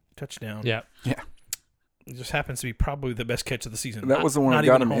tying touchdown. Yeah. Yeah. It just happens to be probably the best catch of the season. That was the one that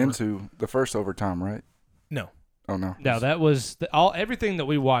got him into the first overtime, right? No. Oh, no. No, that was everything that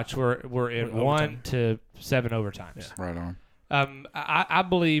we watched were in 1 to 7 overtimes. Yeah. Right on. I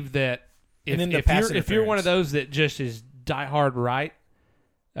believe that if you're one of those that just is diehard right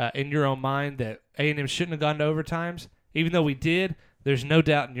in your own mind that A&M shouldn't have gone to overtimes, even though we did, there's no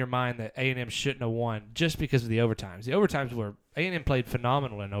doubt in your mind that A&M shouldn't have won just because of the overtimes. The overtimes were A&M played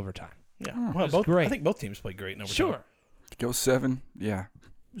phenomenal in overtime. Yeah, well, great. I think both teams played great in overtime. Sure. Go 7, yeah.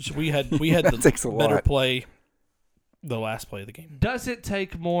 So we had the better play. The last play of the game. Does it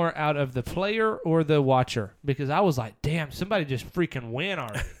take more out of the player or the watcher? Because I was like, damn, somebody just freaking win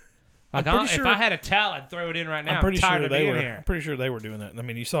already. Like, if I had a towel, I'd throw it in right now. I'm tired of being here. I'm pretty sure they were doing that. I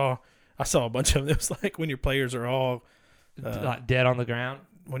mean, I saw a bunch of them. It was like when your players are all like dead on the ground.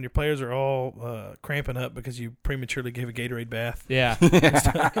 When your players are all cramping up because you prematurely gave a Gatorade bath. Yeah.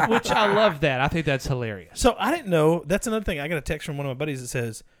 Which I love that. I think that's hilarious. So I didn't know. That's another thing. I got a text from one of my buddies that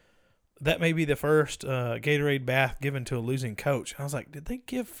says, that may be the first Gatorade bath given to a losing coach. I was like, did they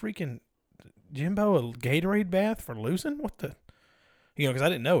give freaking Jimbo a Gatorade bath for losing? What the? Because I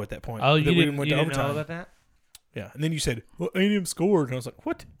didn't know at that point. Oh, you didn't know about that? Yeah. And then you said, well, A&M scored. And I was like,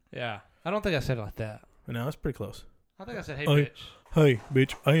 what? Yeah. I don't think I said it like that. No, that's pretty close. I think I said, hey, bitch. Hey,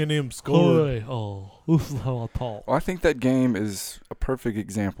 bitch, A&M scored. Well, I think that game is a perfect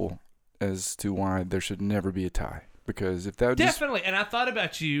example as to why there should never be a tie. Because if that Definitely. And I thought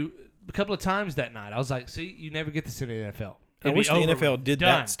about you a couple of times that night. I was like, see, you never get this in the NFL. I wish the NFL did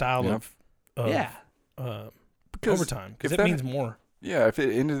that style of overtime because it means more. Yeah, if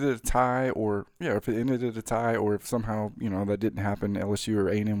it ended at a tie, or if somehow that didn't happen, LSU or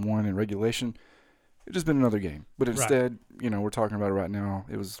A&M won in regulation, it'd just been another game. But instead, we're talking about it right now.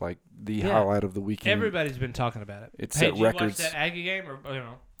 It was like the highlight of the weekend. Everybody's been talking about it. It set records. Did you watch that Aggie game, or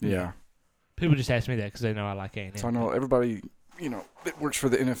Yeah. People just ask me that because they know I like A&M. So I know everybody, that works for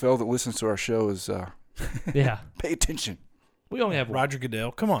the NFL that listens to our show is pay attention. We only have Roger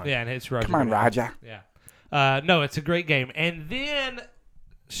Goodell. Come on. Yeah, and it's Roger. Come on, Goodell. Roger. Yeah. No, it's a great game. And then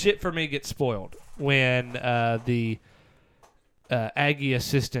shit for me gets spoiled when the Aggie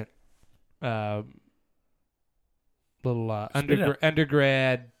assistant, little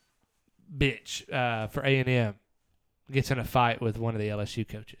undergrad bitch for A&M gets in a fight with one of the LSU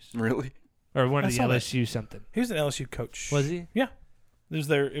coaches. Really? Or one of the LSU something. He was an LSU coach. Was he? Yeah. It was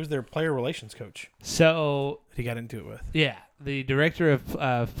their player relations coach. So that he got into it with. Yeah, the director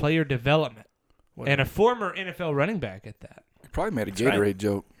of player development and a former NFL running back at that. He probably made a Gatorade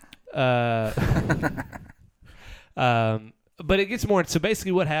joke. But it gets more. So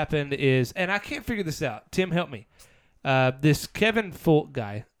basically, what happened is, and I can't figure this out. Tim, help me. This Kevin Falk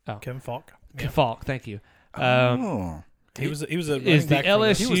guy. Oh, Kevin Falk. Falk. Thank you. He was a is the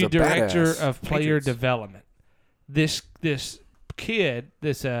LSU director of player Patriots. Development. This kid,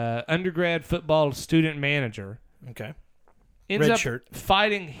 this undergrad football student manager, ends Red up shirt.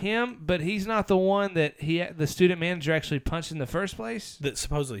 fighting him, but he's not the one that the student manager actually punched in the first place. That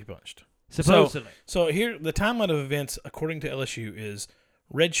supposedly punched. Supposedly. So here, the timeline of events, according to LSU, is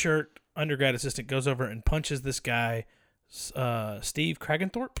red shirt undergrad assistant goes over and punches this guy, Steve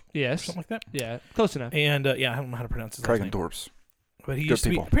Kragenthorpe. Yes. Something like that. Yeah, close enough. And I don't know how to pronounce his last name. Kragenthorpe's. But he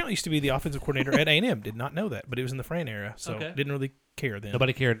apparently used to be the offensive coordinator at A&M. Did not know that, but it was in the Fran era, so didn't really care then.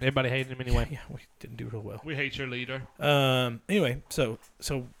 Nobody cared. Everybody hated him anyway. Yeah, we didn't do real well. We hate your leader. Anyway, so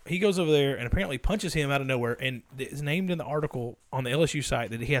he goes over there and apparently punches him out of nowhere, and it's named in the article on the LSU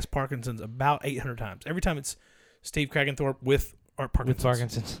site that he has Parkinson's about 800 times. Every time it's Steve Kragenthorpe with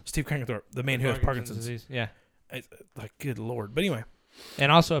Parkinson's. Steve Kragenthorpe, the man who has Parkinson's disease. Yeah. It's like, good Lord. But anyway.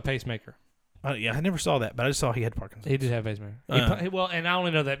 And also a pacemaker. Yeah, I never saw that, but I just saw he had Parkinson's. He did have a pacemaker. Well, and I only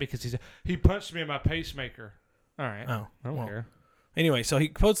know that because he punched me in my pacemaker. All right. Oh, I don't care. Anyway, so he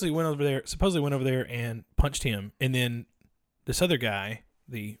supposedly went over there and punched him, and then this other guy,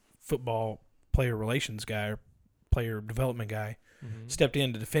 the football player relations guy or player development guy stepped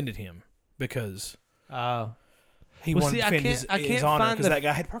in to defended him because he wanted to defend his honor because that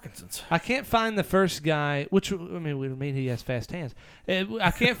guy had Parkinson's. I can't find the first guy, which, I mean, would mean he has fast hands.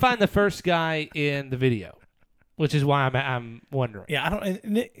 I can't find the first guy in the video, which is why I'm wondering. Yeah, I don't.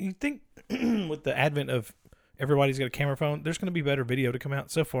 And you think with the advent of everybody's got a camera phone, there's going to be better video to come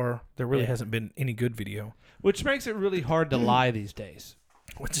out. So far, there really hasn't been any good video. Which makes it really hard to lie these days.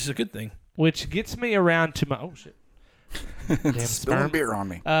 Which is a good thing. Which gets me around to my... Oh, shit. Damn Spilling sperm. beer on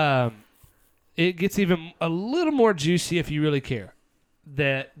me. It gets even a little more juicy if you really care.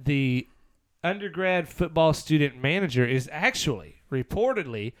 That the undergrad football student manager is actually,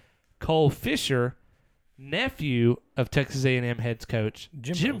 reportedly, Cole Fisher, nephew of Texas A&M head coach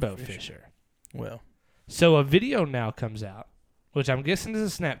Jimbo Fisher. Well... So a video now comes out, which I'm guessing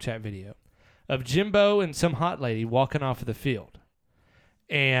is a Snapchat video, of Jimbo and some hot lady walking off of the field.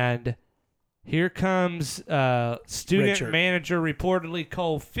 And here comes student manager, reportedly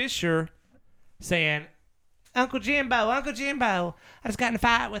Cole Fisher, saying, Uncle Jimbo, I just got in a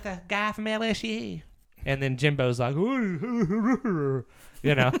fight with a guy from LSU. And then Jimbo's like, you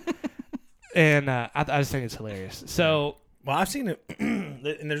know. And I just think it's hilarious. So, well, I've seen it,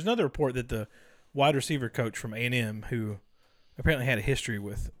 and there's another report that the wide receiver coach from A&M, who apparently had a history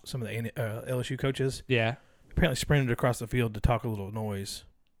with some of the LSU coaches, apparently sprinted across the field to talk a little noise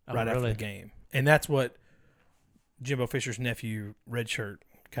after the game. And that's what Jimbo Fisher's nephew, redshirt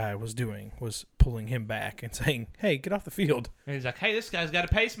guy, was doing, was pulling him back and saying, hey, get off the field. And he's like, hey, this guy's got a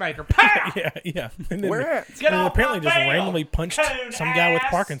pacemaker. Pow! yeah. And then, where at? Get off apparently my just field, randomly punched some guy with ass.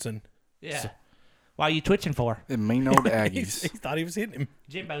 Parkinson. Yeah. So, why are you twitching for? The mean old he Aggies. thought he was hitting him.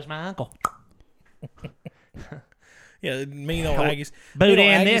 Jimbo's my uncle. Yeah, mean old Aggies. Boot in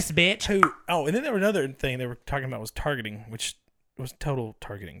Aggies this bitch. And then there was another thing they were talking about was targeting, which was total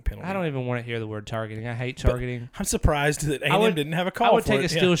targeting penalty. I don't even want to hear the word targeting. I hate targeting. I'm surprised that A&M didn't have a call. I would for take it. a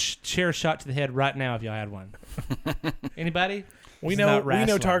steel chair shot to the head right now if y'all had one. Anybody? We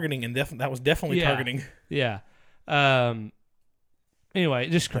know targeting, and that was definitely targeting. Yeah. Anyway,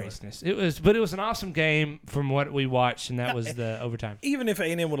 just craziness. It was an awesome game from what we watched, and that was the overtime. Even if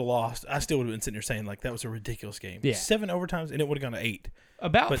A&M would have lost, I still would have been sitting there saying like that was a ridiculous game. Yeah. 7 overtimes, and it would have gone to 8.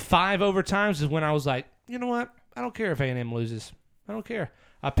 About 5 overtimes is when I was like, you know what? I don't care if A&M loses. I don't care.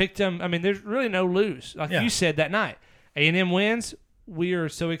 I picked them. I mean, there's really no lose. Like you said that night. A&M wins, we are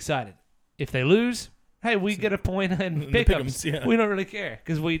so excited. If they lose, hey, we get a point and pick them. Yeah. We don't really care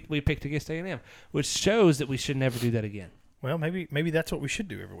because we picked against A&M, which shows that we should never do that again. Well, maybe that's what we should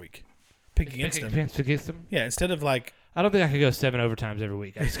do every week. Pick against them. Yeah, instead of like... I don't think I could go 7 overtimes every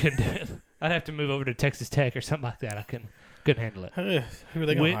week. I just couldn't do it. I'd have to move over to Texas Tech or something like that. I couldn't handle it. Who are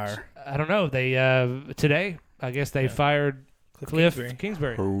they going to hire? I don't know. They today, I guess they fired Cliff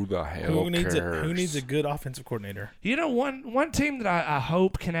Kingsbury. Who the hell cares? Who needs a good offensive coordinator? You know, one team that I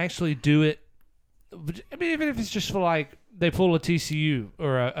hope can actually do it, I mean, even if it's just for like they pull a TCU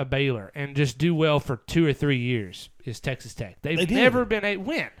or a Baylor and just do well for 2 or 3 years, is Texas Tech. They've never been a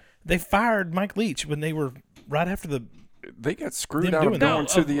win. They fired Mike Leach when they were right after the... They got screwed out of going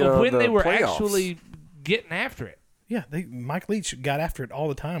to the when they were playoffs. actually getting after it. Yeah, Mike Leach got after it all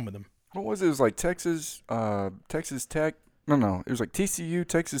the time with them. What was it? It was like Texas Tech. No. It was like TCU,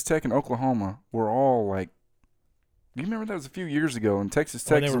 Texas Tech, and Oklahoma were all like... You remember that was a few years ago, and Texas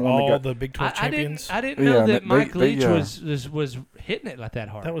Tech was the the one that got the Big 12 champions. I didn't know that Mike Leach was hitting it like that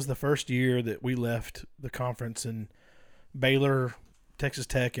hard. That was the first year that we left the conference, and Baylor, Texas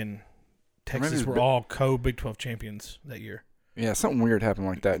Tech, and Texas were all co-Big 12 champions that year. Yeah, something weird happened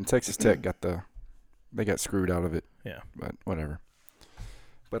like that, and Texas Tech they got screwed out of it. Yeah, but whatever.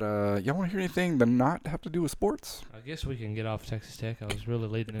 But y'all want to hear anything that not have to do with sports? I guess we can get off Texas Tech. I was really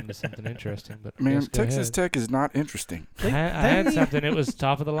leading into something interesting, but man, Texas Tech is not interesting. I had something. It was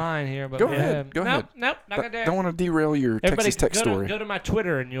top of the line here, but go ahead. Nope, not gonna do it. Don't want to derail your Texas Tech story. Go to my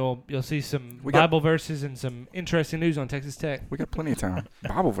Twitter and you'll see some Bible verses and some interesting news on Texas Tech. We got plenty of time.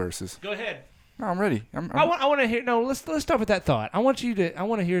 Bible verses. Go ahead. No, I'm ready. I want to hear. No, let's start with that thought. I want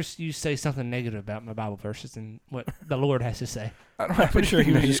to hear you say something negative about my Bible verses and what the Lord has to say. I'm pretty sure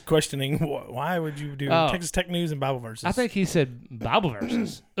he was just questioning why would you do Texas Tech news and Bible verses. I think he said Bible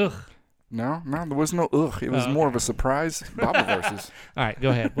verses. Ugh. No, there was no ugh. It was more of a surprise. Bible verses. All right, go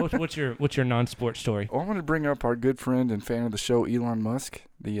ahead. What's your non-sports story? Well, I want to bring up our good friend and fan of the show, Elon Musk,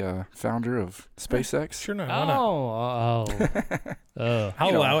 the founder of SpaceX. Sure, no. I'll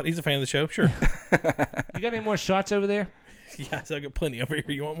allow it. He's a fan of the show. Sure. You got any more shots over there? Yeah, so I got plenty over here.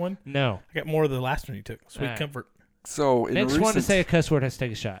 You want one? No. I got more of the last one you took. Sweet Comfort. So next one to say a cuss word has to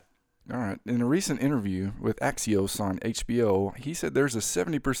take a shot. All right. In a recent interview with Axios on HBO, he said there's a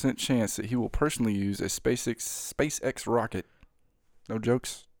 70% chance that he will personally use a SpaceX rocket. No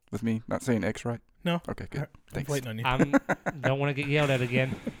jokes with me not saying X, right? No. Okay, good. I'm Thanks. waiting on you. I don't want to get yelled at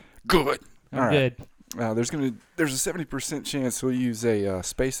again. Good. I'm All right. good. There's a 70% chance he'll use a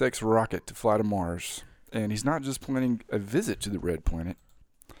SpaceX rocket to fly to Mars, and he's not just planning a visit to the red planet.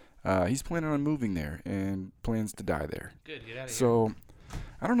 He's planning on moving there and plans to die there. Good, get out of here. So,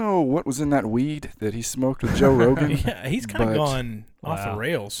 I don't know what was in that weed that he smoked with Joe Rogan. Yeah, he's kind of gone off the Wow.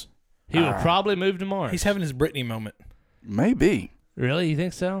 rails. He will probably move to Mars. He's having his Britney moment. Maybe. Really? You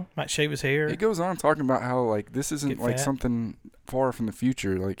think so? Might shave his hair. He goes on talking about how like this isn't Get like fat. something far from the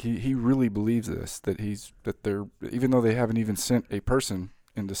future. Like he really believes this that they're even though they haven't even sent a person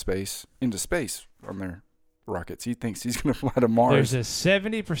into space on their rockets. He thinks he's going to fly to Mars. There's a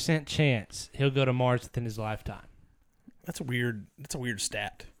 70% chance he'll go to Mars within his lifetime. That's a weird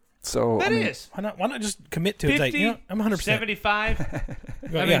stat. So That I mean, is. Why not just commit to it? 50, Like, you know, I'm 100%. 75.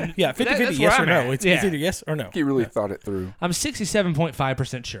 Well, I mean, yeah, 50-50, that's yes where or I'm no. at. It's Yeah. either yes or no. he really thought it through. I'm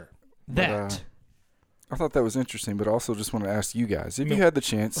 67.5% sure. That. I thought that was interesting, but also just want to ask you guys if you had the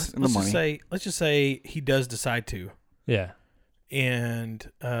chance and the money. Let's just say he does decide to, Yeah. and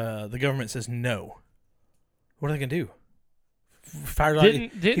the government says no. What are they gonna do? He Didn't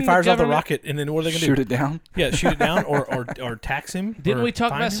fires the off the government- rocket, and then what are they gonna Shoot do? it down. Yeah, shoot it down or tax him. Didn't or we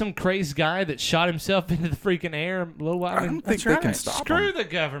talk fine about him? some crazy guy that shot himself into the freaking air a little while? I don't think that's they can right. stop Screw him. the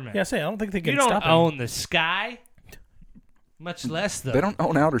government. Yeah, I don't think they can You don't stop him. own the sky, much less the They don't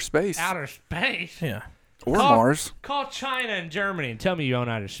own outer space outer space. Yeah. or Call- Mars. Call China and Germany and tell me you own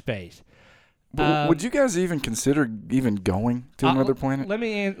outer space. But would you guys even consider even going to another planet? Let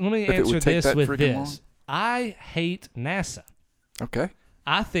me If it would answer take this that with freaking this. long? I hate NASA. Okay.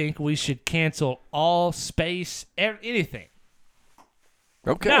 I think we should cancel all space, anything.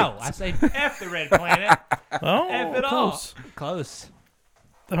 Okay. No, I say F the red planet. Oh, F it close. all. Close.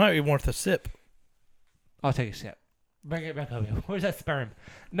 That might be worth a sip. I'll take a sip. Bring it back over here. Where's that sperm?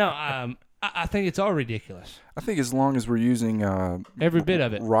 No, I think it's all ridiculous. I think as long as we're using Every bit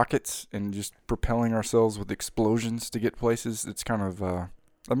of it. rockets and just propelling ourselves with explosions to get places, it's kind of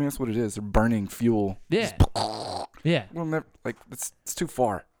I mean that's what it is. They're burning fuel. Yeah. Yeah. Well, never, like it's too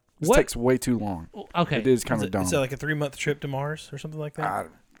far. This What? takes way too long. Okay. It is kind of dumb. Is it like a 3-month trip to Mars or something like that?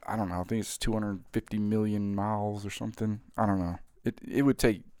 I don't know. I think it's 250 million miles or something. I don't know. It would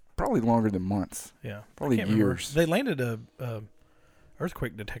take probably longer than months. Yeah, Probably I can't remember. years. They landed a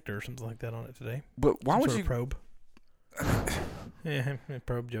earthquake detector or something like that on it today. But why Some would sort you? of probe? Yeah,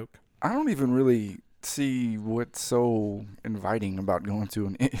 probe joke. I don't even really see what's so inviting about going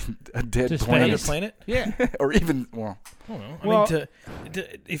to a dead To planet, space. Planet? Yeah. or even well. I don't know. Well- I mean,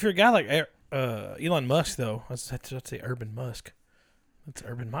 if you're a guy like Elon Musk, though, let's say Urban Musk. That's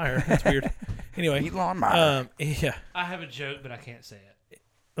Urban Meyer. That's weird. Anyway, Elon Musk. yeah. I have a joke, but I can't say it.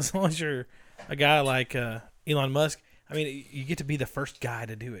 As long as you're a guy like Elon Musk, I mean, you get to be the first guy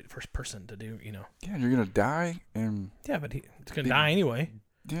to do it, first person to do, Yeah, you're gonna die, and Yeah, but he's going to die anyway.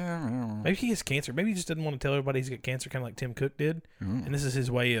 yeah, I don't know. Maybe he has cancer. Maybe he just didn't want to tell everybody he's got cancer, kind of like Tim Cook did. And this is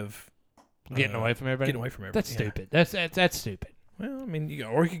his way of Getting away from everybody. Getting away from everybody. That's stupid. That's stupid. Well, I mean,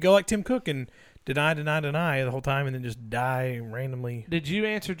 or you could go like Tim Cook and deny the whole time, and then just die randomly. Did you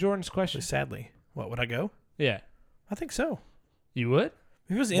answer Jordan's question? Sadly, what would I go? Yeah. I think so. You would?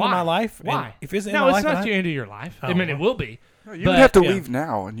 If it was the end of my life, Why? If it was the end no, of my it's life, not the end of your life. I Oh, mean, it well. will be. You'd but- have to yeah. leave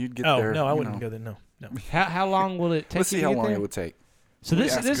now, and you'd get Oh there. no, I you wouldn't know. go there. No. How long will it take? Let's you see to how get long there? it would take. So Let me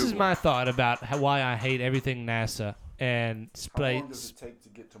this ask is Google. my thought about why I hate everything NASA and space, take to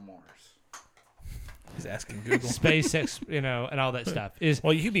get to Mars? He's asking Google. SpaceX, and all that stuff. Is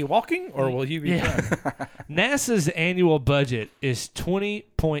Will you be walking or will you be? Yeah. NASA's annual budget is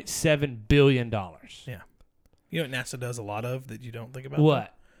 $20.7 billion. Yeah. You know what NASA does a lot of that you don't think about?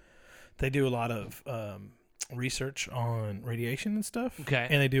 What? They do a lot of research on radiation and stuff. Okay.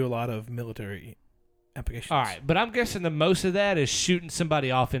 And they do a lot of military applications. All right, but I'm guessing the most of that is shooting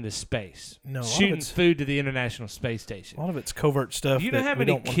somebody off into space. No, a lot of shooting it's- food to the International Space Station. A lot of it's covert stuff You know that how we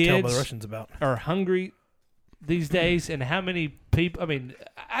many don't want to tell the kids Russians about. Are hungry these days, and how many people? I mean,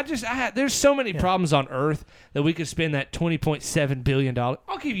 there's so many problems on Earth that we could spend that $20.7 billion. I'll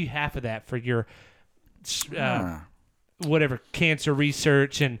give you half of that for your whatever cancer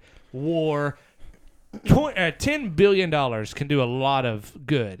research and war. $10 billion can do a lot of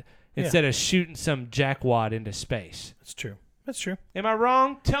good instead of shooting some jackwad into space. That's true. That's true. Am I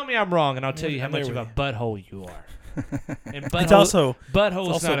wrong? Tell me I'm wrong, and I'll tell you how I'm there much of a with butthole you are. And butthole, It's also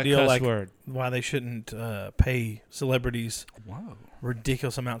butthole's not a deal cuss like word. why they shouldn't pay celebrities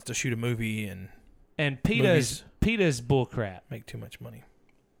ridiculous amounts to shoot a movie and And movies PETA's bullcrap. make too much money.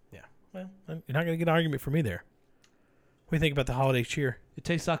 Yeah. Well, you're not going to get an argument from me there. What do you think about the holiday cheer? It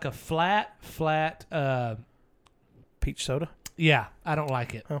tastes like a flat. Peach soda? Yeah, I don't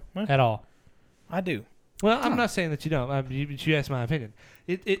like it Oh, well, at all. I do. Well, I'm not saying that you don't. You asked my opinion.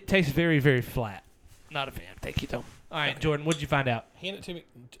 It tastes very, very flat. Not a fan. Thank you, though. All right, Jordan, what did you find out? Hand it to me.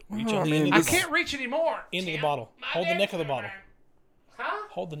 Well, Reach on I the mean, end, I of the, can't reach anymore. end of the bottle. Hold the neck of the bottle. Huh?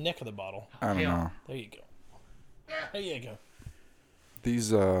 Hold the neck of the bottle. I don't know. There you go. There you go.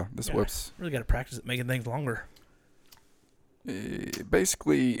 This whip's Really got to practice at making things longer.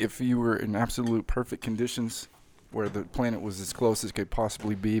 basically, if you were in absolute perfect conditions, where the planet was as close as it could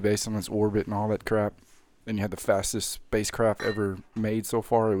possibly be based on its orbit and all that crap, and you had the fastest spacecraft ever made so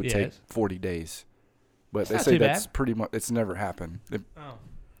far, it would take 40 days. But they not say too that's bad. pretty much, it's never happened. Oh.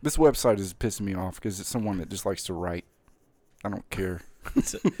 This website is pissing me off because it's someone that just likes to write. I don't care.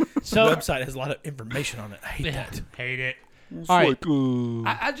 So The website has a lot of information on it. I hate that. Hate it. It's All right.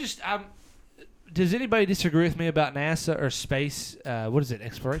 like, Does anybody disagree with me about NASA or space? What is it?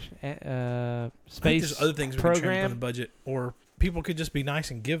 Exploration? I think Space there's other things we can trim from the program? budget, or people could just be nice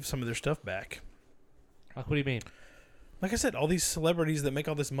and give some of their stuff back. Like, what do you mean? Like I said, all these celebrities that make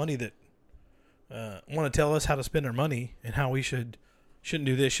all this money that want to tell us how to spend our money and how we shouldn't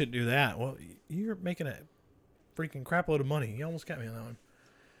do this, shouldn't do that. Well, you're making a freaking crap load of money. You almost got me on that one.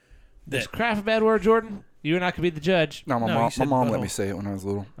 Is crap a bad word, Jordan? You and I could be the judge. no, No, you my said mom let butthole. me say it when I was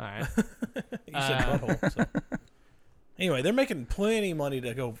little. All right. You said butthole. So. Anyway, they're making plenty of money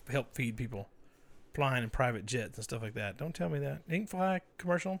to go help feed people, flying in private jets and stuff like that. Don't tell me that. Ink fly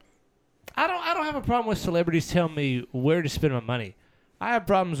commercial. I don't have a problem with celebrities telling me where to spend my money. I have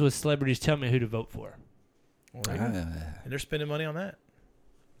problems with celebrities telling me who to vote for. Well, there you go. And they're spending money on that.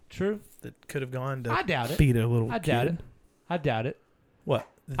 True. That could have gone to I doubt it. feed a little I doubt kid. it. I doubt it. What?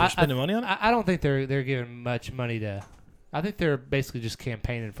 They're spending money on it? I don't think they're giving much money to. I think they're basically just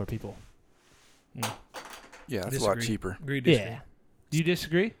campaigning for people. Yeah, that's a lot Disagree. cheaper. Agree, disagree. Yeah. Do you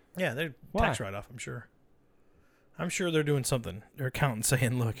disagree? Yeah, they're Why? tax write-off, I'm sure. I'm sure they're doing something. Their accountant's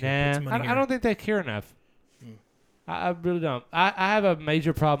saying, look, here, put Nah, some money I here. don't think they care enough. I really don't. I have a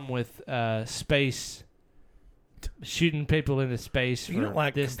major problem with space, shooting people into space You for don't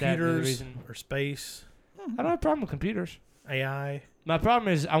like this, that, and the other computers reason. or space, I don't have a problem with computers. AI. My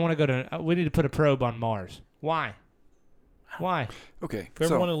problem is I want to go to. We need to put a probe on Mars. Why? Why? Okay, If you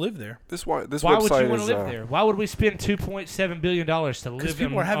ever so want to live there. this Why website would you want is to live there? Why would we spend $2.7 billion to Because live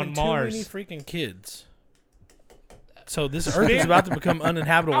people are having on too Mars? many freaking kids. So this Earth is about to become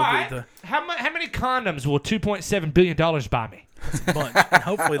uninhabitable All with right. How many condoms will $2.7 billion buy me? the bunch. And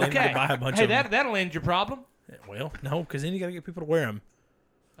hopefully they need Okay. to buy a bunch Hey, of them. that'll end your problem. Well, no, because then you got to get people to wear them.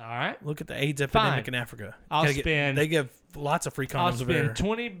 All right. Look at the AIDS epidemic Fine. in Africa. I'll Gotta get- spend- They give lots of free I'll condoms over there. spend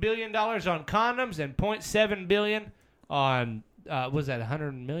 $20 billion on condoms and $0.7 billion on was that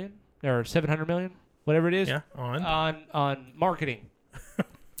 100 million or 700 million, whatever it is. Yeah, on. on marketing.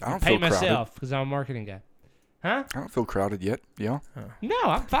 I don't Pay feel crowded. myself because I'm a marketing guy. Huh? I don't feel crowded yet. Yeah, No,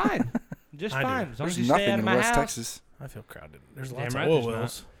 I'm fine. Just I do. fine. As long there's as you stay out nothing of in my West house. Texas. I feel crowded. There's Damn lots right of oil there's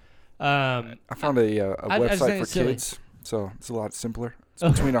wells. I found a I just website think for it's silly. kids, so it's a lot simpler. It's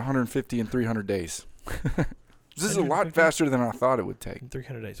Okay. between 150 and 300 days. This is a lot 150? faster than I thought it would take. In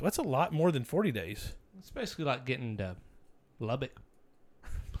 300 days. Well, that's a lot more than 40 days. It's basically like getting to Lubbock.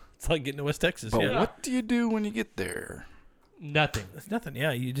 It's like getting to West Texas. But Yeah. what do you do when you get there? Nothing. It's nothing.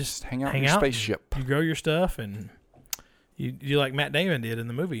 Yeah, you Just just hang out in your spaceship. You grow your stuff, and you like Matt Damon did in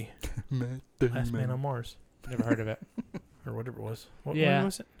the movie Last Man on Mars, Never heard of it. or whatever it was. What Yeah. movie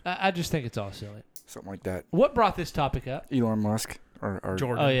was it? I just think it's all silly. Something like that. What brought this topic up? Elon Musk, our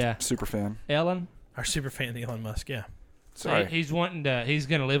Jordan. Oh yeah, super fan. Ellen. Our super fan Elon Musk. Yeah. Sorry. He's wanting to. He's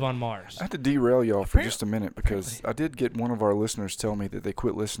gonna live on Mars. I had to derail y'all for just a minute because I did get one of our listeners tell me that they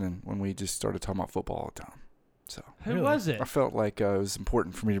quit listening when we just started talking about football all the time. So Who Really? was it? I felt like it was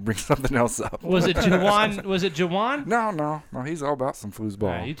important for me to bring something else up. Was it Jawan? Was it Jawan? No. He's all about some foosball. All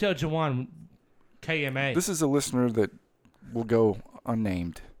right, you tell Jawan KMA. This is a listener that will go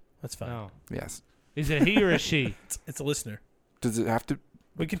unnamed. That's fine. Oh. Yes. Is it he or a she? It's a listener. Does it have to?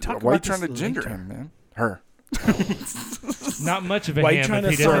 We can talk Why are you about trying to this gender later. him, man? Her. Not much of a Why you him trying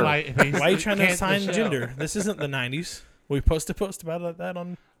if he to doesn't serve? like. If he's Why are you trying to cancel the assign show. gender? This isn't the 90s. We post about that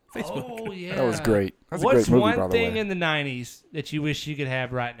on Facebook. Oh yeah, That was great. That's What's a great movie, one by the thing way. in the '90s that you wish you could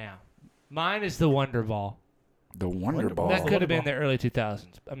have right now? Mine is the Wonder Ball. The Wonder Ball. That could have been Wonder the early 2000s.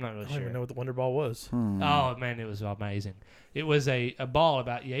 I'm not I really don't sure. even know what the Wonder Ball was. Oh man, it was amazing. It was a ball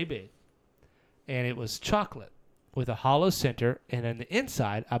about yay big, and it was chocolate with a hollow center, and on the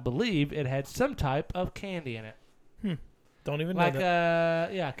inside, I believe it had some type of candy in it, Don't even know like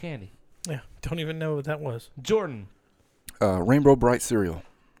that. candy. Yeah, don't even know what that was. Jordan, Rainbow Bright cereal.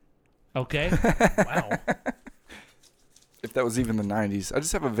 Okay. Wow. If that was even the 90s. I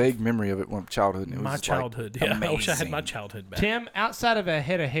just have a vague memory of it when childhood. And it was My like, childhood. Yeah, I wish I had my amazing. childhood back. Tim, outside of a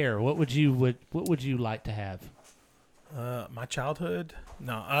head of hair, what would you like to have? My childhood?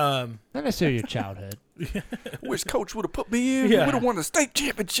 No. Not necessarily your childhood. Wish coach would have put me in. Yeah. We would have won the state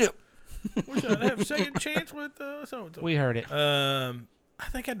championship. Wish I'd have a second chance with so. We heard it. I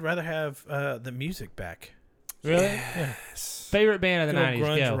think I'd rather have the music back. Really? Yeah. Favorite band of the Good old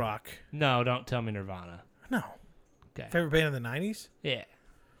 90s? grunge Go. rock. No, don't tell me Nirvana. No. Okay. Favorite band of the 90s? Yeah.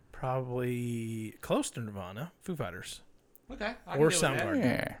 Probably close to Nirvana, Foo Fighters, Okay. or Soundgarden.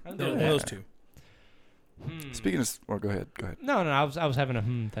 Yeah. I can One deal of with those that. two. Speaking of, or go ahead. No, I was having a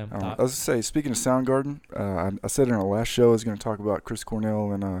thing. I thought. was to say, speaking of Soundgarden, I said in our last show I was going to talk about Chris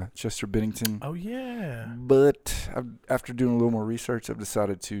Cornell and Chester Bennington. Oh yeah. But after doing a little more research, I've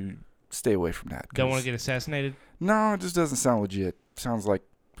decided to stay away from that. Don't want 'cause- to get assassinated. No, it just doesn't sound legit. Sounds like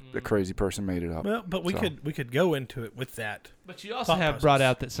a crazy person made it up. Well, but we So. could go into it with that. But you also Thought have process. brought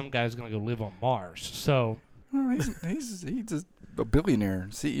out that some guy's going to go live on Mars. So, Well, he's just a billionaire,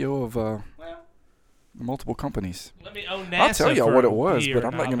 CEO of multiple companies. let me own NASA. I'll tell y'all for what a it was, year but I'm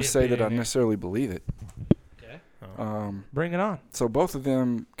and not I'll going be to a say that I billionaire. necessarily believe it. Okay. Bring it on. So both of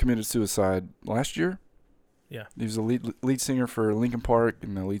them committed suicide last year. Yeah. He was the lead singer for Linkin Park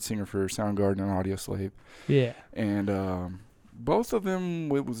and the lead singer for Soundgarden and Audioslave. Yeah. And both of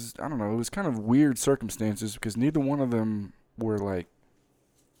them, it was kind of weird circumstances because neither one of them were like,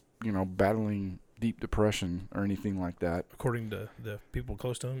 battling deep depression or anything like that. According to the people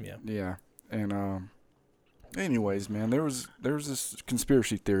close to him, yeah. Yeah. And anyways, man, there was this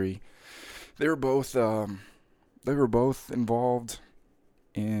conspiracy theory. They were both involved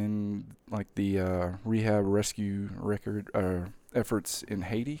in like the rehab rescue efforts in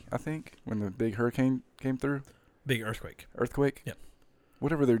Haiti, I think, when the big hurricane came through. Big earthquake. Yep.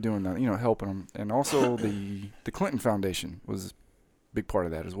 Whatever they're doing now, helping them. And also the Clinton Foundation was a big part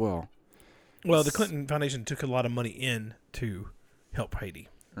of that as well. Well, the Clinton Foundation took a lot of money in to help Haiti.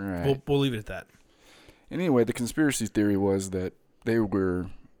 All right. We'll leave it at that. Anyway, the conspiracy theory was that they were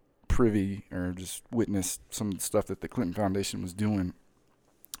privy or just witnessed some of the stuff that the Clinton Foundation was doing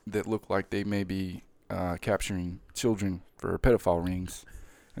that looked like they may be capturing children for pedophile rings.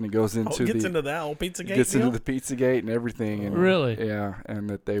 And it goes into into that old Pizzagate gets deal? into the Pizzagate and everything. And, Really? Yeah, and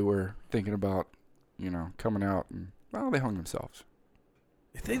that they were thinking about, coming out and, they hung themselves.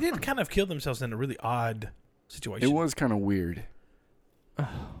 They did kind of kill themselves in a really odd situation. It was kind of weird.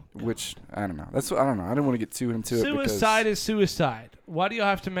 Which, I don't know. I don't know. I didn't want to get too into it because... Suicide is suicide. Why do y'all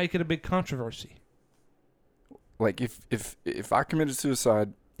have to make it a big controversy? Like, if I committed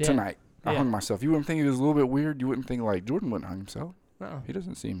suicide tonight, I hung myself, you wouldn't think it was a little bit weird? You wouldn't think, like, Jordan wouldn't hung himself? No. He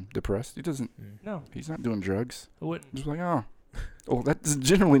doesn't seem depressed. He doesn't... No. He's not doing drugs. I wouldn't. Just like, oh, that's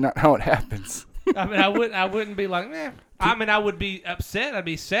generally not how it happens. I mean, I wouldn't be like, man. I mean, I would be upset. I'd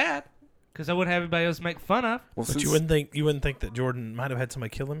be sad because I wouldn't have everybody else make fun of. Well, But you wouldn't think that Jordan might have had somebody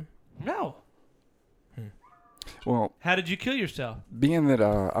kill him? No. Well, How did you kill yourself? being that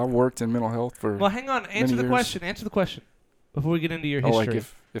I worked in mental health for... Well, hang on. Answer the years. question. Answer the question before we get into your Oh, history.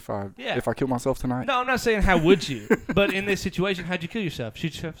 like if I kill myself tonight? No, I'm not saying how would you, but in this situation, how'd you kill yourself?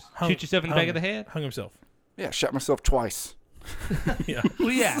 Shoot yourself in the back of the head? Hung himself. Yeah, shot myself twice. Yeah.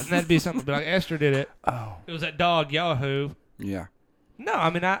 Well, yeah, and that'd be something. But like Esther did it. Oh. It was that dog Yahoo. Yeah. No, I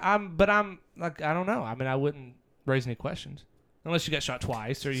mean I'm like I don't know. I mean I wouldn't raise any questions unless you got shot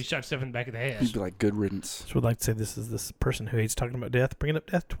twice or you shot yourself in the back of the head. He'd be like, good riddance. So we'd like to say this is this person who hates talking about death, bringing up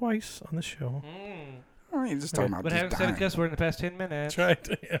death twice on the show. Oh, you're just talking about But just haven't said a dying. cuss word in the past 10 minutes. That's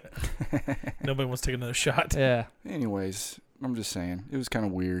right. Yeah. Nobody wants to take another shot. Yeah. Anyways, I'm just saying, it was kind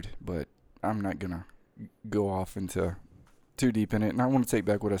of weird, but I'm not going to go off into too deep in it. And I want to take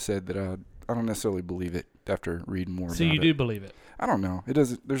back what I said, that I don't necessarily believe it after reading more So about you it. do believe it? I don't know. It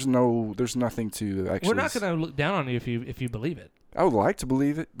doesn't. There's nothing to actually. We're not going to look down on you if you believe it. I would like to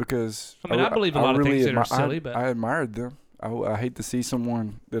believe it because I mean, I believe a lot of things that are silly, but I admired them. I hate to see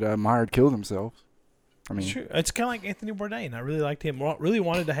someone that I admired kill themselves. I mean, It's true. It's kind of like Anthony Bourdain. I really liked him. Really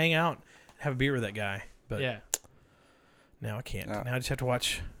wanted to hang out and have a beer with that guy. But yeah. now I can't. Yeah. Now I just have to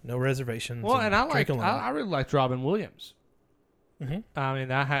watch No Reservations. Well, and drink alone. I really liked Robin Williams. Mm-hmm. I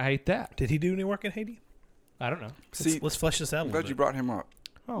mean, I hate that. Did he do any work in Haiti? I don't know. see, Let's flesh this out a I'm little glad you bit. brought him up.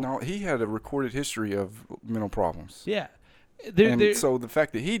 Oh. No, he had a recorded history of mental problems. Yeah. And so the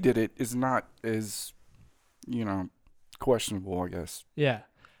fact that he did it is not as, questionable, I guess. Yeah,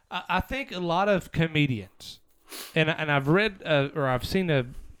 I think a lot of comedians, and I've read or I've seen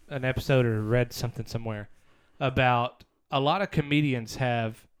an episode or read something somewhere about a lot of comedians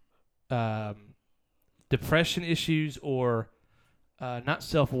have depression issues or not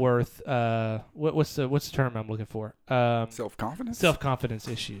self-worth. What's the term I'm looking for? Self-confidence. Self-confidence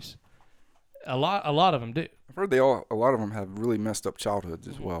issues. A lot of them do. I've heard a lot of them have really messed up childhoods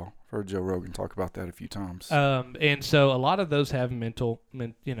as well. I've heard Joe Rogan talk about that a few times. And so a lot of those have mental,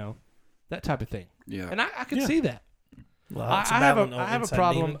 that type of thing. Yeah. And I can see that. Well, I have a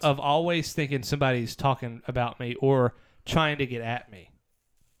problem of always thinking somebody's talking about me or trying to get at me.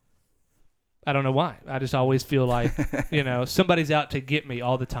 I don't know why. I just always feel like, somebody's out to get me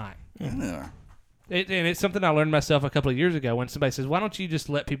all the time. Yeah. And it's something I learned myself a couple of years ago when somebody says, "Why don't you just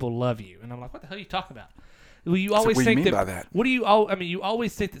let people love you?" And I'm like, "What the hell are you talking about?" Well, you always what do you think mean by that? What do you all? I mean, you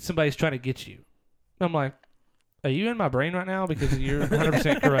always think that somebody's trying to get you. I'm like, are you in my brain right now? Because you're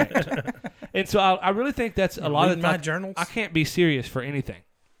 100% correct. And so I really think that's a lot of my journals. I can't be serious for anything,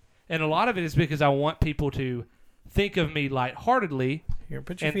 and a lot of it is because I want people to think of me lightheartedly. Here,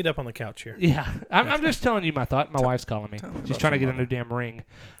 put your feet up on the couch here. Yeah, I'm just telling you my thought. My wife's calling me. She's trying to get a new damn ring.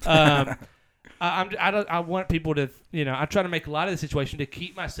 I want people to, I try to make a lot of the situation to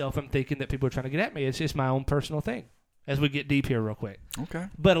keep myself from thinking that people are trying to get at me. It's just my own personal thing. As we get deep here real quick. Okay.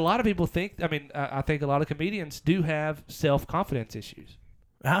 But a lot of people think, I think a lot of comedians do have self-confidence issues.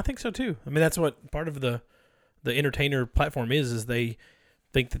 I think so too. I mean, that's what part of the entertainer platform is they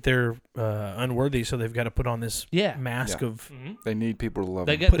think that they're unworthy, so they've got to put on this mask of. Mm-hmm. They need people to love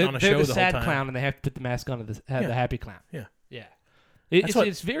They them. Put on a they're show the the sad whole time. clown, and they have to put the mask on to the happy clown. Yeah. Yeah. That's what-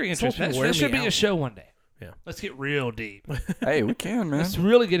 It's very that's what interesting. wear That should me be a out. show one day. Yeah. Let's get real deep. Hey, we can, man. Let's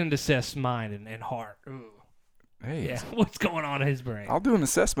really get into Seth's mind and heart. Ooh. Hey, Yeah. What's going on in his brain? I'll do an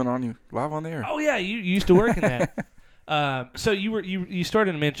assessment on you live on the air. Oh yeah, you used to work in that. So you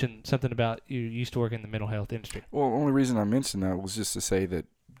started to mention something about you used to work in the mental health industry. Well, the only reason I mentioned that was just to say that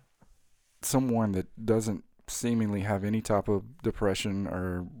someone that doesn't seemingly have any type of depression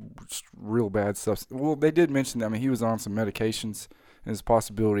or real bad stuff. Well, they did mention that. I mean, he was on some medications, and there's a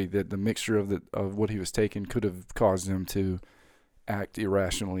possibility that the mixture of what he was taking could have caused him to act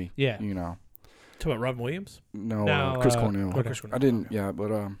irrationally. Yeah. Talking about Robin Williams? No, Chris Cornell. Chris Cornell. I didn't. Yeah,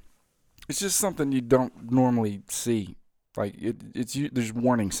 but it's just something you don't normally see. Like there's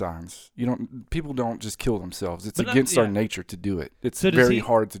warning signs. People don't just kill themselves. It's against our nature to do it. It's very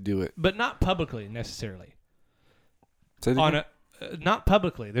hard to do it. But not publicly necessarily. Say that again? Not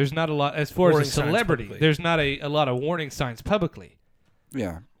publicly. There's not a lot as far Warning as a celebrity. signs There's not a lot of warning signs publicly.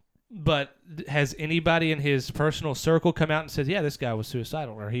 Yeah. But has anybody in his personal circle come out and said, "Yeah, this guy was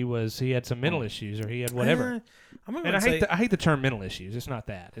suicidal, or he had some mental issues, or he had whatever"? I'm And I hate the term mental issues. It's not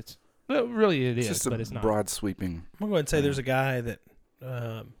that. It's really it is, just but it's not. broad sweeping. I'm going to go ahead and say there's a guy that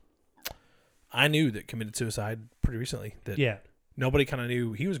I knew that committed suicide pretty recently. That nobody kind of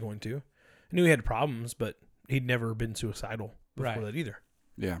knew he was going to. I knew he had problems, but he'd never been suicidal before that either.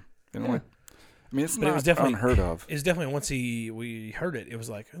 Yeah. I mean, it's But it not was definitely unheard of. It's definitely once we heard it, it was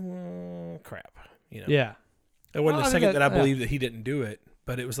like, oh, crap. Yeah. It wasn't Well, the I second think that I that- believed that he didn't do it,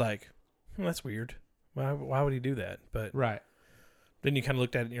 but it was like, that's weird. Why would he do that? But Right. then you kind of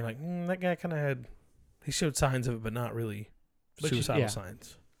looked at it and you're like, that guy kind of he showed signs of it, but not really suicidal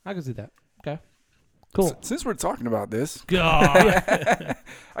signs. I can see that. Okay. Cool. Since we're talking about this, God.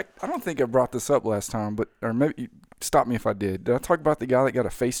 I don't think I brought this up last time, or maybe stop me if I did. Did I talk about the guy that got a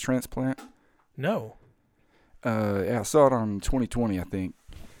face transplant? No. Yeah, I saw it on 2020, I think.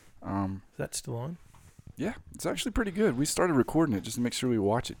 Is that still on? Yeah, it's actually pretty good. We started recording it just to make sure we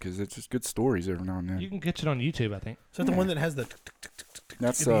watch it because it's just good stories every now and then. You can catch it on YouTube, I think. Is that the one that has the...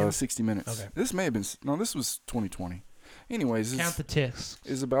 That's at the end? 60 Minutes. Okay. This may have been... No, this was 2020. Anyways, Count the ticks.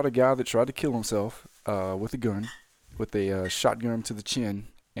 It's about a guy that tried to kill himself with a gun, with a shotgun to the chin,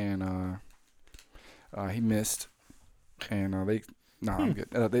 and he missed. And I'm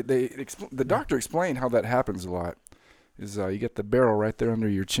good. The doctor explained how that happens a lot. Is you get the barrel right there under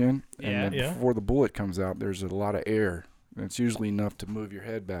your chin, and then before the bullet comes out, there's a lot of air. And it's usually enough to move your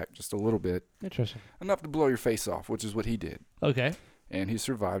head back just a little bit. Interesting. Enough to blow your face off, which is what he did. Okay. And he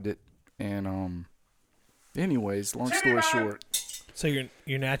survived it. And anyways, long story short. So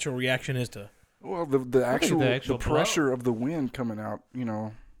your natural reaction is to... Well, the actual pressure blow. of the wind coming out,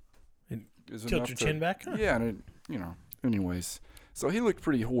 is Tilt enough your to, chin back? Huh. Yeah, and anyways. So he looked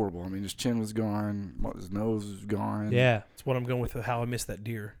pretty horrible. I mean, his chin was gone, his nose was gone. Yeah. That's what I'm going with how I missed that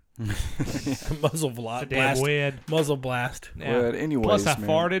deer. Muzzle blast. Damn weird. Muzzle blast. Yeah. But anyways, Plus, I man,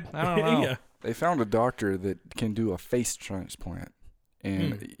 farted. I don't know. Yeah. they found a doctor that can do a face transplant.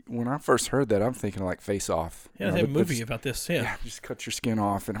 And when I first heard that, I'm thinking like Face Off. Yeah, they have a movie about this. Yeah. Just cut your skin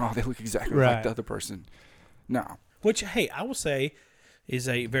off, and they look exactly Right. like the other person. No. Which, hey, I will say is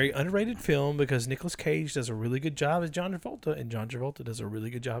a very underrated film because Nicolas Cage does a really good job as John Travolta, and John Travolta does a really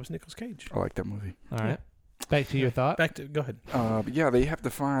good job as Nicolas Cage. I like that movie. All right. Back to your thought. Go ahead. But yeah, they have to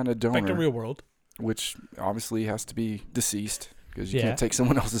find a donor. Back to real world. Which obviously has to be deceased because you Yeah. can't take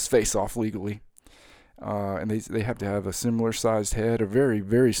someone else's face off legally. And they have to have a similar sized head, a very,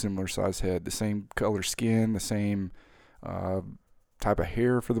 very similar sized head, the same color skin, the same type of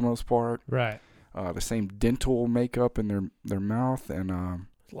hair for the most part, Right. the same dental makeup in their mouth, and A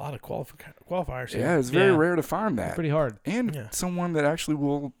lot of qualifiers here. yeah, it's very Yeah. rare to find that. Pretty hard. And Yeah. someone that actually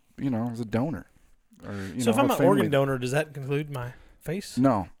will, is a donor. Or, So if have I'm a an family- organ donor, does that include my face?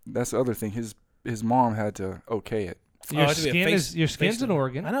 No, that's the other thing. His mom had to okay it. Your it has to be a skin face- your skin's face an donor.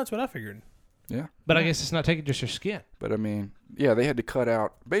 organ, I know, that's what I figured. Yeah. but I guess it's not taking just your skin. But I mean, yeah, they had to cut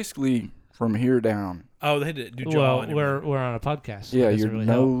out basically from here down. Oh, they had to do jaw. Well, and we're on a podcast. So Yeah, it doesn't your really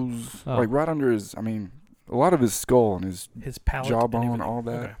help. nose, Oh. like right under his. I mean, a lot of his skull and his his palate, jawbone, and everything. all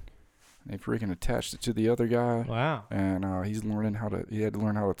that. Okay. They freaking attached it to the other guy, Wow. and he's learning how to. He had to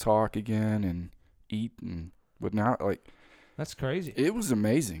learn how to talk again and eat and whatnot. Like That's crazy. it was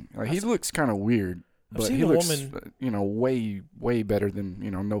amazing. Like he looks kind of weird, I've but seen he the looks, woman- way better than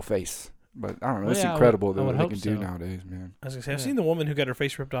no face. But I don't know. Well, It's yeah, I incredible would what they hope can do so. nowadays, man. I was gonna say, I've Yeah. seen the woman who got her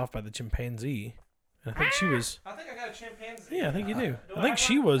face ripped off by the chimpanzee. And I think she was. I think I got a chimpanzee. Yeah, I think you do. I think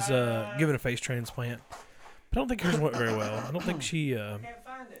she was given a face transplant. But I don't think hers went very well. I don't think she. Can't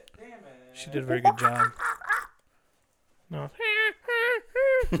find it. Damn it. She did a very good job. No.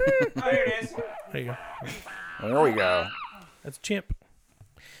 Oh, here it is. There you go. There we go. That's a chimp.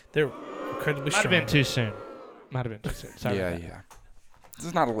 They're incredibly Might have strong. been too soon. Might have been too soon. Sorry. Yeah, about that. yeah. This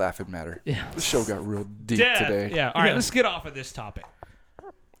is not a laughing matter. Yeah. The show got real deep Yeah, today. Yeah. All right, Yeah. let's get off of this topic.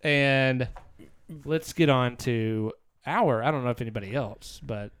 And let's get on to our, I don't know if anybody else,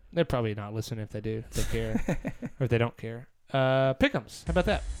 but they're probably not listening if they do, if they care, or if they don't care. Pick'ems. How about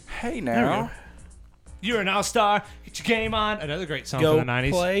that? Hey There we now. go. You're an all-star. Get your game on. Another great song Go from the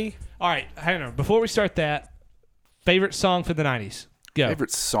 90s. play. All right, hang on. Before we start that, favorite song for the 90s. Go.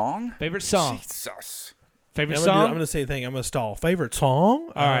 Favorite song? Favorite song. Jesus. Favorite I'm song? going to say the thing. I'm going to stall. Favorite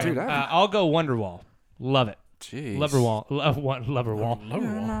song? All right. Dude, I'll go Wonderwall. Love it. Jeez. Loverwall. Loverwall.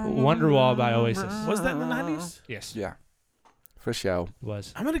 Wonderwall by Oasis. Was that in the 90s? Yes. Yeah. For sure. It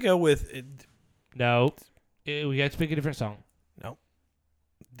was. I'm going to go with No. We got to pick a different song. Nope.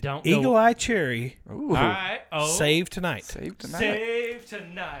 Don't Eagle go. Eye Cherry. Ooh. All right. Oh. Save Tonight. Save tonight. Save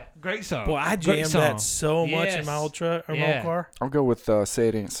Tonight. Great song. Boy, I Great jammed song. that so much in Yes. my ultra or my Yeah. old car. I'll go with Say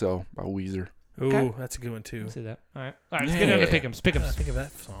It Ain't So by Weezer. Ooh, Okay. that's a good one too. Let's do that. All right. All right. Let's get into Yeah. Pick'ems. I Pick'ems. think of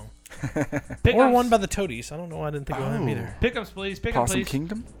that song. Pick'ems. Or one by the Toadies. I don't know why I didn't think of them Oh. either. Pick'ems, please. Pick'ems, Possum please.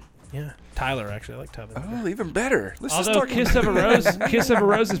 Kingdom? Yeah, Tyler actually. I like Tyler. Oh, even better. Let's just Although talk Kiss of a Rose, Kiss of a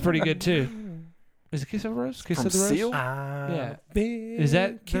Rose is pretty good too. Is it Kiss of a Rose? Kiss From of the Rose? Seal? Yeah. Been Is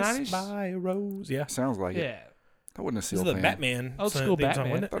that the kissed 90s? by a rose. Yeah. Sounds like it. Yeah. That wasn't a This Seal is the fan. Batman. Old theme school song, Batman.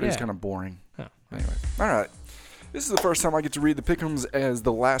 wasn't I it? thought it was Yeah. kind of boring. Oh. Anyway. All right. This is the first time I get to read the Pick'ems as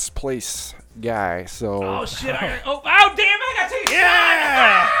the last place guy. So Oh shit! Oh damn! I got to take a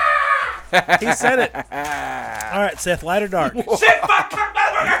Yeah! He said it. All right, Seth, light or dark? Light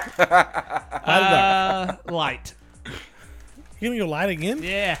or dark. Light. You gonna go light again?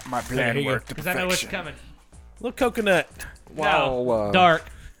 Yeah. my There plan you go. worked to Because I know what's perfection. coming. Little coconut. While, No. Dark.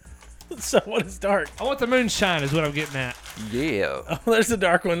 So what is dark? I want the moonshine. Is what I'm getting at. Yeah. Oh, there's the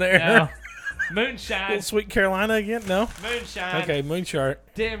dark one there. No. Moonshine. Little Sweet Carolina again? No. Moonshine. Okay, Moonshart.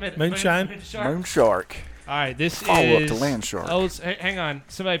 Damn it. Moonshine? Moonshark. Moon Shark. All right. This Follow up is. to Land Shark. Oh, hang on.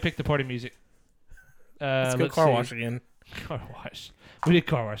 Somebody pick the party music. Let's go car see. wash again. Car wash. We did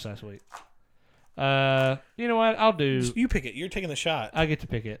car wash last week. You know what? I'll do. You pick it. You're taking the shot. I get to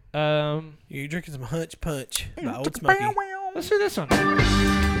pick it. You're drinking some Hunch Punch by Old Smoky. Let's do this one.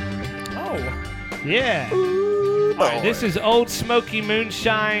 Oh. Yeah. All right, this is Old Smoky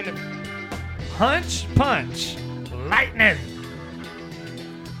Moonshine Hunch Punch Lightning.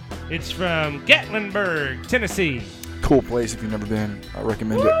 It's from Gatlinburg, Tennessee. Cool place if you've never been. I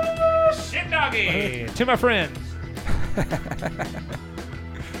recommend it. Shit doggy to my friends.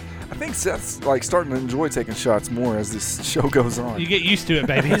 I think Seth's like starting to enjoy taking shots more as this show goes on. You get used to it,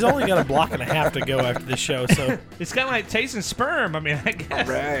 baby. He's only got a block and a half to go after this show, so It's kind of like tasting sperm. I mean, I guess.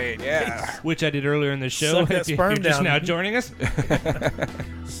 Right, yeah. Which I did earlier in the show. Suck that If you're sperm just down. now joining us.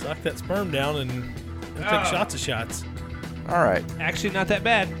 suck that sperm down and take shots of shots. All right. Actually, not that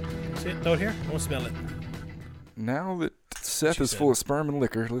bad. See it? Throw it here. I want to smell it. Now that Seth She is said. full of sperm and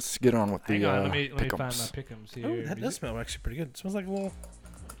liquor, let's get on with the Hang on, let me find my pick'ems. pick'ems here. Oh, that does smell actually pretty good. It smells like a little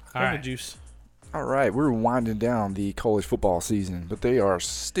All orange right. juice. All right, we're winding down the college football season, but there are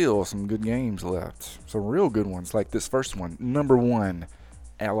still some good games left. Some real good ones, like this first one. Number 1,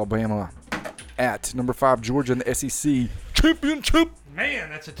 Alabama at number 5, Georgia in the SEC championship. Man,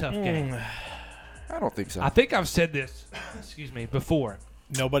 that's a tough game. I don't think so. I think I've said this, excuse me, before.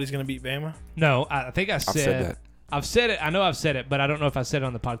 Nobody's going to beat Bama? No, I think I said, said that. I've said it. I know I've said it, but I don't know if I said it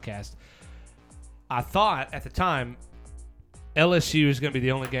on the podcast. I thought at the time LSU is going to be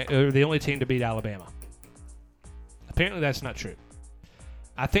the only team to beat Alabama. Apparently, that's not true.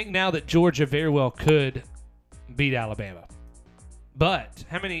 I think now that Georgia very well could beat Alabama, but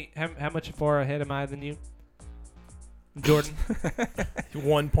how much far ahead am I than you, Jordan?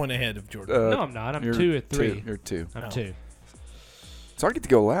 1 point ahead of Jordan. No, I'm not. I'm 2 or 3. You're 2. I'm 2. So I get to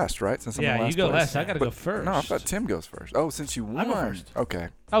go last, right? Since I'm in Yeah, last you go place. last. I got to go first. No, I thought Tim goes first. Oh, since you won. I go first. Okay.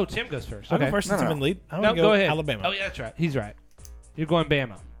 Oh, Tim goes first. I'll Okay. go first since I'm in lead. I'm No, going to go ahead. Alabama. Oh, yeah, that's right. He's right. You're going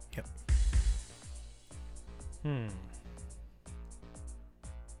Bama. Yep.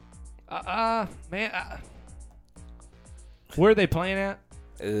 Where are they playing at?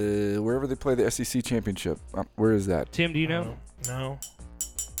 Wherever they play the SEC championship. Where is that? Tim, do you know? No.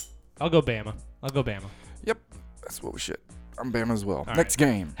 I'll go Bama. Yep. That's what we should. I'm Bama as well. All Next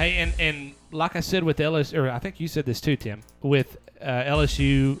game. Hey, and like I said with LSU, or I think you said this too, Tim, with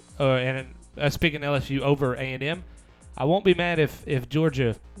LSU, speaking LSU over A&M, I won't be mad if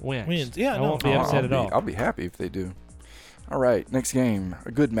Georgia wins. Yeah, I no. won't be upset at all. I'll be happy if they do. All right, next game.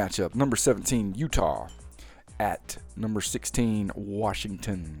 A good matchup. Number 17, Utah at number 16,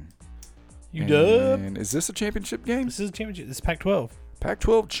 Washington. UW. And is this a championship game? This is a championship. This is Pac-12.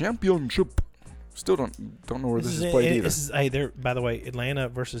 Pac-12 championship. Still don't know where this is played either. There. By the way, Atlanta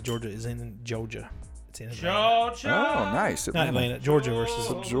versus Georgia is in Georgia. It's in Atlanta. Oh, nice. Not Atlanta. Georgia versus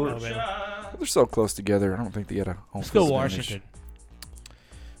Georgia. Alabama. They're so close together. I don't think they get a home Let's go field Washington. advantage.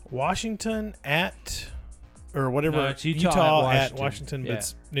 Washington at, or whatever. No, it's Utah at Washington, Yeah. but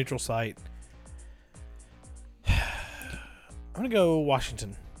it's neutral site. I'm going to go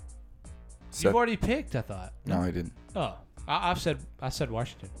Washington. You've already picked, I thought. No, I didn't. Oh, I said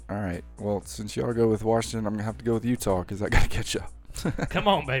Washington. All right. Well, since y'all go with Washington, I'm going to have to go with Utah because I got to catch up. Come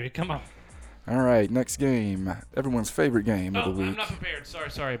on, baby. Come on. All right, next game. Everyone's favorite game of the week. I'm not prepared.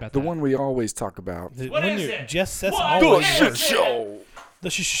 Sorry about The that. one we always talk about. What is it? Just Seth's What always is first. Show. The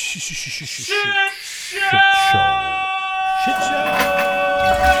Shit shit show.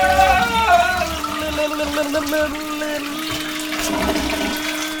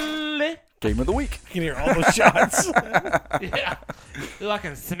 Game of the week. You can hear all those shots. Yeah. I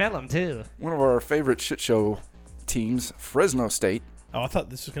can smell them, too. One of our favorite shit show teams, Fresno State. Oh, I thought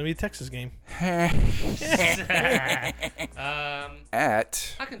this was going to be a Texas game.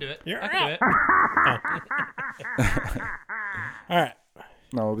 At I can do it. You're I can do it. All right.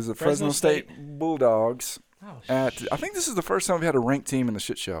 no, it was the Fresno Fresno State Bulldogs. Oh, I think this is the first time we had a ranked team in the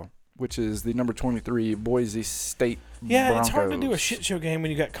shit show, which is the number 23 Boise State Yeah, Broncos. it's hard to do a shit show game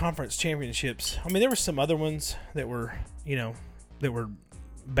when you got conference championships. I mean, there were some other ones that were, that were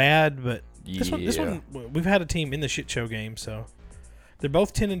bad, but this one, we've had a team in the shit show game, so they're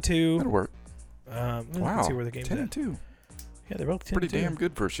both 10-2. That'll work. Let's Wow, see where the game's 10-2. Yeah, they're both 10-2. Pretty damn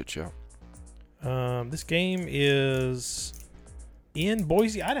good for a shit show. This game is in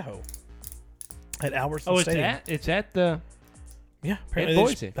Boise, Idaho, at Albertson Stadium. It's at the... Yeah, apparently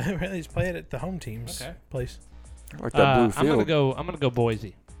Boise. Apparently they just play it at the home team's place. I like that blue field. I'm gonna go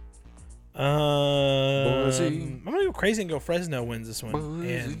Boise. Boise. I'm gonna go crazy and go Fresno wins this one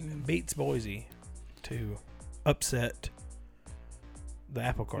Boise. and beats Boise to upset the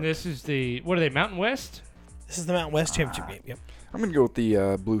apple cart. This is the... What are they, Mountain West? This is the Mountain West championship game. Yep. I'm going to go with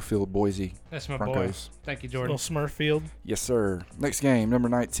the blue field Boise That's my Broncos. boy. Thank you, Little Jordan. Smurf field. Yes, sir. Next game, number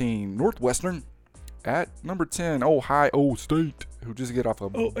 19, Northwestern at number 10, Ohio State, who just get off a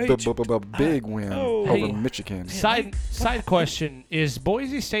big win over Hey. Michigan. Side question, is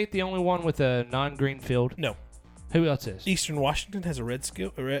Boise State the only one with a non-green field? No, Who else is? Eastern Washington has a red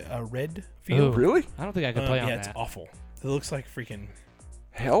field. Ooh. Really? I don't think I could play on yeah, that. it's awful. It looks like freaking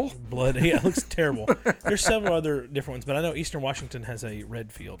Hell? blood. Yeah, it looks terrible. There's several other different ones, but I know Eastern Washington has a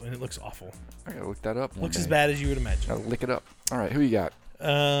red field, and it looks awful. I got to look that up. Looks as bad as you would imagine. Got to lick it up. All right, who you got?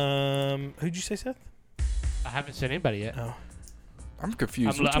 Who'd you say, Seth? I haven't seen anybody yet. Oh, I'm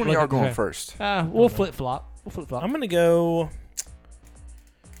confused. I'm Which lo- one I'm of y'all looking going for- first? We'll flip-flop. I'm gonna go.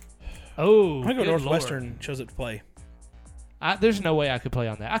 Oh, I'm gonna go good Northwestern. Lord. Shows up to play There's no way I could play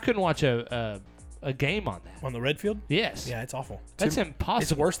on that. I couldn't watch a game on that. on the red field. Yes. Yeah, it's awful. That's It's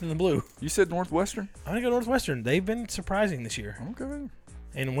impossible. worse than the blue. You said Northwestern? I'm gonna go Northwestern. They've been surprising this year Okay.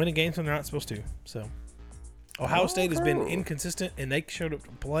 and winning games when they're not supposed to. So, Ohio State has been Okay. inconsistent, and they showed up to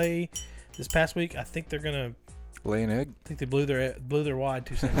play this past week. I think they're gonna. Lay an egg? I think they blew their wad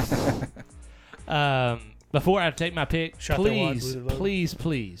too soon. Before I take my pick, Shot their wad, blew their load.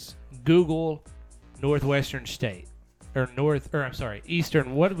 please Google Northwestern State.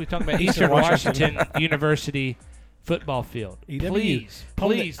 Eastern. What are we talking about? Eastern Eastern Washington. Washington University football field. EW. Please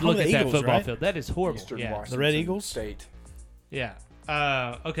Home of look the at Eagles, that football right? field. That is horrible. Eastern Yeah. Washington The Red Eagles? State. Yeah.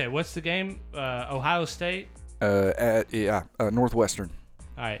 Okay. What's the game? Ohio State. Northwestern.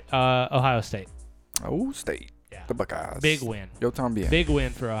 All right. Ohio State. Oh, State. Yeah. The Buckeyes. Big win. Yo, Tom bien. Big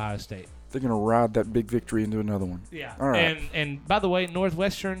win for Ohio State. They're gonna ride that big victory into another one. Yeah. All right. And by the way,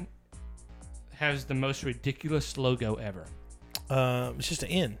 Northwestern has the most ridiculous logo ever. It's just an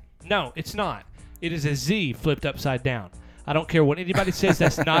N. No, it's not. It is a Z flipped upside down. I don't care what anybody says.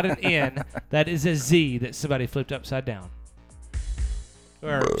 That's not an N. That is a Z that somebody flipped upside down.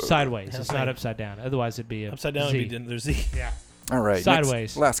 Or sideways. It's not upside down. Otherwise, it'd be a Upside down Z. would be their Z. Yeah. All right.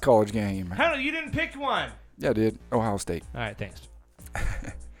 Sideways. Last college game. How you didn't pick one? Yeah, I did. Ohio State. All right, thanks.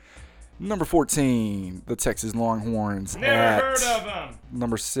 Number 14, the Texas Longhorns. Never at heard of them.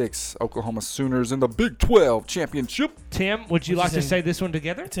 Number 6, Oklahoma Sooners in the Big 12 championship. Tim, would you Which like is to in- say this one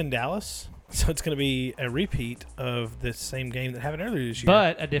together? It's in Dallas, so it's going to be a repeat of the same game that happened earlier this year,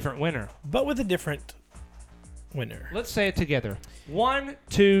 But a different winner. but with a different winner. Let's say it together. 1,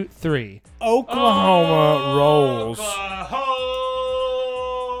 2, 3. Oklahoma rolls. Oklahoma.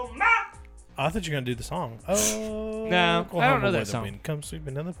 I thought you were going to do the song. Oh, No, I don't know that where the song. wind comes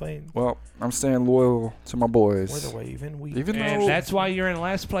sweeping down the plain. Well, I'm staying loyal to my boys. Where the waving we. Even And though, that's why you're in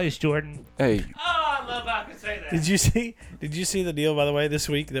last place, Jordan. hey, Oh, I love how I can say that. Did you see? Did you see the deal by the way this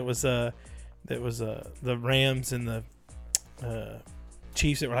week? That was the Rams and the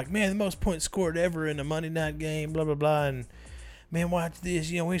Chiefs that were like, man, the most points scored ever in a Monday night game. Blah blah blah. And man, watch this.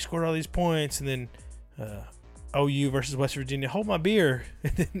 You know, we scored all these points, and then OU versus West Virginia. Hold my beer.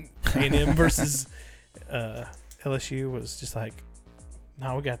 And then A&M versus LSU was just like,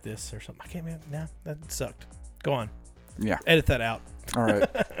 no, we got this or something. I can't remember. No, that sucked. Go on. yeah. Edit that out. All right.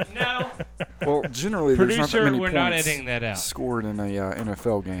 No. Well, generally, there's not that Producer, many we're not points editing that out. scored in a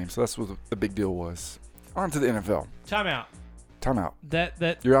NFL game, so that's what the big deal was. On to the NFL. Timeout. Timeout.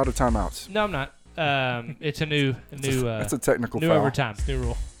 That. You're out of timeouts. No, I'm not. It's a new. That's a technical new foul. overtime. New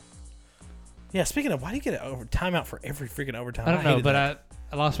rule. Yeah, speaking of, why do you get an timeout for every freaking overtime? I don't know, hated but that.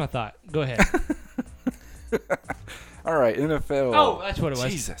 I lost my thought. Go ahead. All right, NFL. Oh, that's what it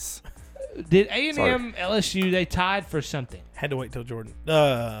was. Jesus. Did A&M LSU they tied for something? Had to wait till Jordan.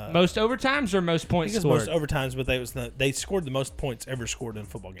 Most overtimes or most I points think it was scored? most overtimes, but they scored the most points ever scored in a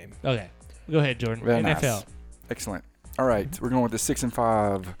football game. Okay, go ahead, Jordan. Very NFL. nice. Excellent. All right, we're going with the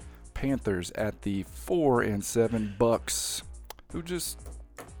 6-5 Panthers at the 4-7 Bucks, who just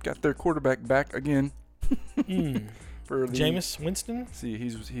got their quarterback back again. For the Jameis Winston? See,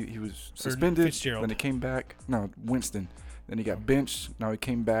 he was suspended. Fitzgerald. Then he came back. No, Winston. Then he got benched. Now he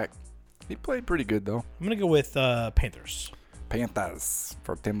came back. He played pretty good though. I'm gonna go with Panthers. Panthers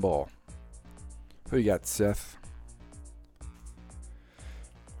for Tim Ball. Who you got, Seth?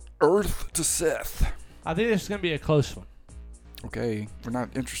 Earth to Seth. I think this is going to be a close one. Okay, we're not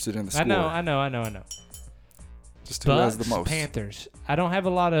interested in the score. I know. Just who has the most. Panthers. I don't have a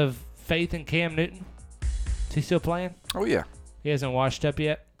lot of faith in Cam Newton. Is he still playing? Oh yeah, He hasn't washed up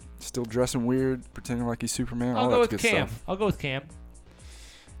yet. still dressing weird, pretending like he's Superman. I'll all go that with good Cam. stuff. I'll go with Cam.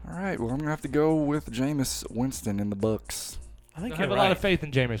 All right, well I'm gonna have to go with Jameis Winston in the Bucks. I I think don't you're have right. a lot of faith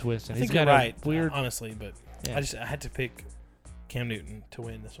in Jameis Winston. I He's think got you're a right. weird. honestly, but Yeah. I had to pick Cam Newton to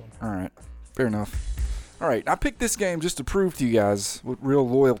win this one. All right, fair enough. All right, I picked this game just to prove to you guys what real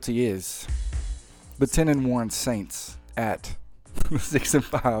loyalty is. The 10-1 Saints at the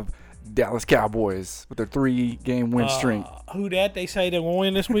 6-5 Dallas Cowboys with their 3-game win streak. Who dat they say they're gonna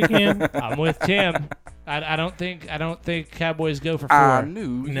win this weekend? I'm with Tim. I don't think Cowboys go for 4. I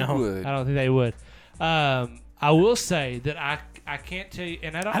knew you No. would. I don't think they would. I will say that I can't tell you,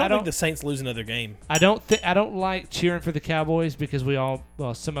 and I don't think the Saints lose another game. I don't like cheering for the Cowboys because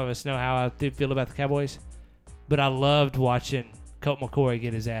some of us know how I feel about the Cowboys, but I loved watching Colt McCoy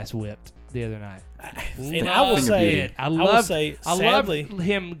get his ass whipped the other night. And I will say, I love sadly,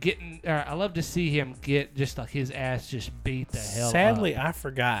 him getting. I love to see him get just like his ass just beat the hell. sadly, up. I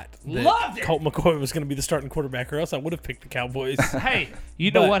forgot that Loved it. Colt McCoy was going to be the starting quarterback, or else I would have picked the Cowboys. Hey, you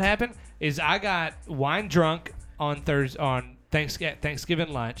know But- what happened? Is I got wine drunk on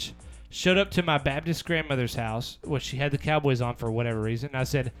Thanksgiving lunch. Showed up to my Baptist grandmother's house, which she had the Cowboys on for whatever reason. I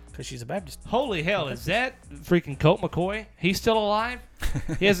said, Because she's a Baptist. holy hell, is that freaking Colt McCoy? He's still alive?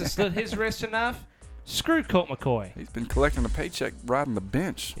 He hasn't slit his wrist enough? Screw Colt McCoy. He's been collecting a paycheck riding the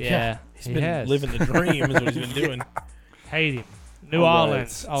bench. Yeah, He's he been has. living the dream, is what he's been doing. Hate him. New All right,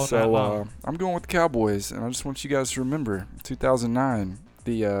 Orleans all night so long. I'm going with the Cowboys, and I just want you guys to remember 2009,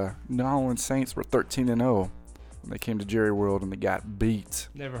 the New Orleans Saints were 13-0. They came to Jerry World and they got beat.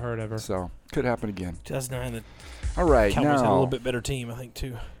 Never heard of her. So, could happen again. 2009, the All right, Cowboys had a now little bit better team, I think,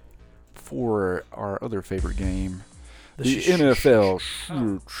 too. for our other favorite game, the NFL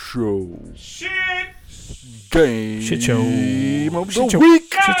Shit Show game. Shit show. Of the Shit show.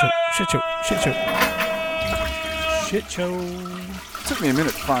 week. Shit show. Shit show. Shit show. Shit show. It took me a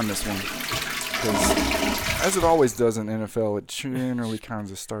minute to find this one. Because, as it always does in NFL, it generally kind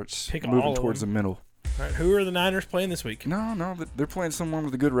of starts Pick all moving of towards the them. middle. All right, who are the Niners playing this week? No, they're playing someone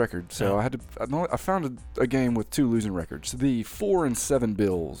with a good record. So Oh. I found a game with 2 losing records. The 4-7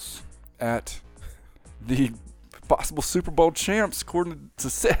 Bills at the possible Super Bowl champs, according to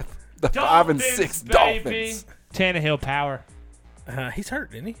Seth. The 5-6 Dolphins. Tannehill power. He's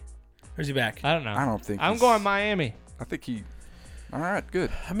hurt, isn't he? Or is he back? I don't know. I don't think I'm he's- going Miami. I think he. All right, good.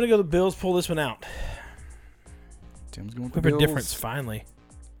 I'm going to go the Bills, pull this one out. Tim's going with We the have a Bills. difference, finally.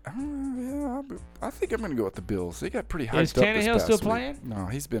 Yeah, I think I'm going to go with the Bills. They got pretty hyped Is up this Tannehill past still week. playing? No,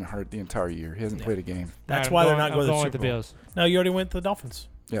 he's been hurt the entire year. He hasn't played a game. That's I'm why they're going- not I'm going to the going Super with the Bowl. Bills. No, you already went to the Dolphins.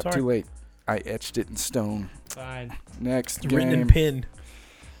 Yeah, Sorry. too late. I etched it in stone. Fine. Next It's written in game. pen.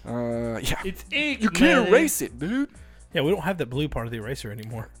 Yeah. It's ink, You can't man. erase it, dude. Yeah, we don't have that blue part of the eraser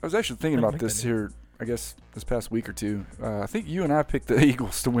anymore. I was actually thinking I don't about think this they do. here, I guess, this past week or two. I think you and I picked the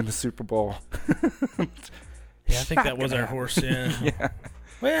Eagles to win the Super Bowl. Yeah, I think that was our horse. Yeah. Yeah.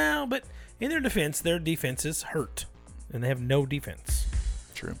 Well, but in their defense is hurt, and they have no defense.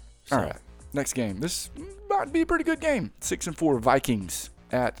 True. So, All right. Next game. This might be a pretty good game. 6-4 Vikings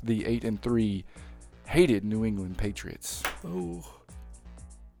at the 8-3 hated New England Patriots. Oh,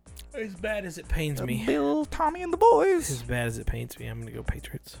 as bad as it pains me. Bill, Tommy, and the boys. As bad as it pains me, I'm going to go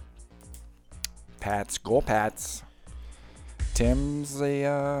Patriots. Pats, go Pats. Tim's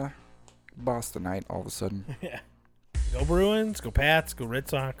a boss tonight. All of a sudden, Yeah. Go Bruins, go Pats, go Red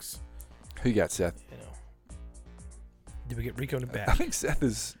Sox. who you got, Seth? You know. Did we get Rico in the I back? think Seth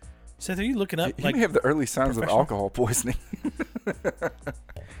is. Seth, are you looking up? He Like, may have the early signs of professional? alcohol poisoning.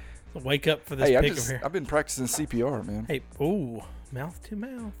 wake up for this Hey, pick over here. I've been practicing CPR, man. Hey, ooh, mouth to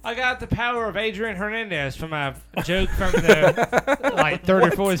mouth. I got the power of Adrian Hernandez from my joke from the like third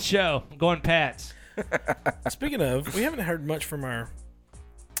or fourth show. I'm going Pats. Speaking of, we haven't heard much from our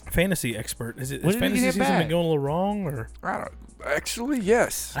fantasy expert. Is When has did he fantasy get season back? been going a little wrong, or I don't. Actually,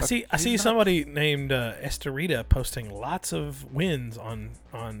 yes. I see somebody named Esterita posting lots of wins on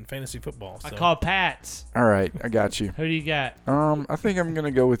fantasy football. So. I call Pats. All right, I got you. Who do you got? I think I'm gonna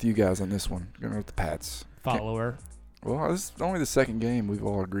go with you guys on this one. Going with the Pats. Follower. Well, this is only the second game we've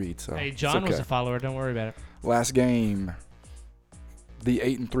all agreed. So Hey, it's John was okay. a follower. Don't worry about it. Last game. The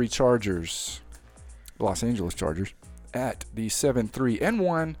 8-3 Chargers, Los Angeles Chargers, at the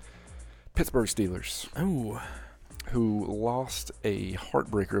 7-3-1 Pittsburgh Steelers, Ooh, who lost a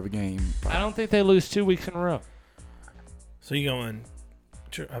heartbreaker of a game. I don't think they lose 2 weeks in a row. so you going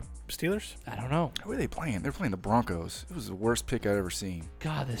Steelers? I don't know. Who are they playing? They're playing the Broncos. It was the worst pick I'd ever seen.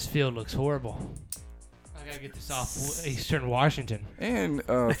 God, this field looks horrible. I gotta get this off Eastern Washington. And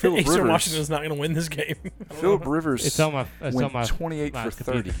Philip Eastern Rivers. Washington's not going to win this game. Philip Rivers It's on went my 28 my for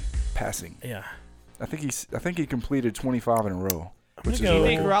computer. 30 passing. Yeah. I think he completed 25 in a row. I'm Which gonna is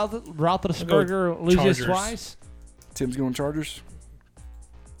Do you go- think Roethlisberger loses Chargers. twice? Tim's going Chargers.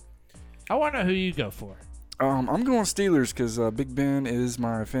 I want to know who you go for. I'm going Steelers because Big Ben is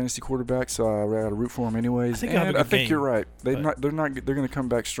my fantasy quarterback, so I got to root for him anyways. I think he'll have a and I good think game, you're right. They're but- going to come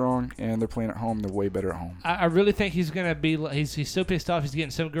back strong, and they're playing at home. They're way better at home. I really think he's gonna be. He's so pissed off. He's getting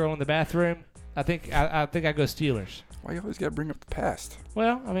some girl in the bathroom. I think I go Steelers. Why you always got to bring up the past?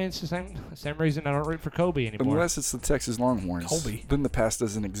 Well, I mean, it's the same reason I don't root for Kobe anymore. Unless it's the Texas Longhorns. Colby. Then the past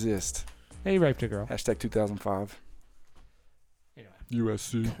doesn't exist. He raped a girl. Hashtag 2005. Anyway,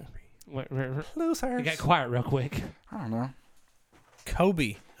 USC. it got quiet real quick. I don't know.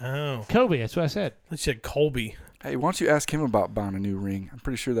 Kobe. Oh, Kobe. That's what I said. you said Colby. Hey, why don't you ask him about buying a new ring? I'm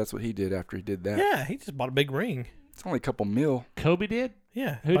pretty sure that's what he did after he did that. Yeah, he just bought a big ring. It's only a couple mil. Kobe did.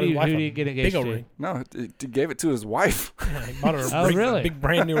 Yeah. Who bought do his you wife who a do you get big engaged old to? ring. No, he gave it to his wife. Yeah, he bought her Oh, really? a big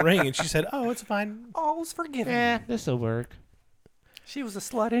brand new ring, and she said, "Oh, it's fine." All's forgiven. Yeah, this will work. She was a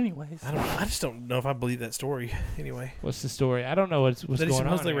slut anyways. I just don't know if I believe that story. Anyway, What's the story? I don't know what's did he going on.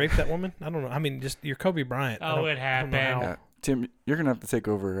 supposedly here. rape that woman? I don't know. I mean, just you're Kobe Bryant. I Oh, don't- it I don't know happened. how. Yeah. Tim, you're going to have to take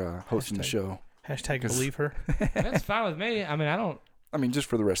over hosting the Hashtag. show. Hashtag 'Cause- believe her. That's fine with me. I mean, I don't. I mean, just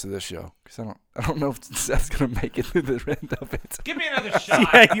for the rest of this show, because I don't know if Seth's gonna make it through the end of it. Give me another shot.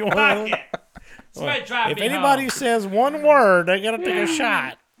 Yeah, you want Fuck one? it. Somebody drive If me anybody home. says one word, they gotta take a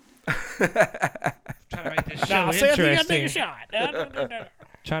shot. Trying to make this show Nah, Seth, you gotta take a interesting. shot.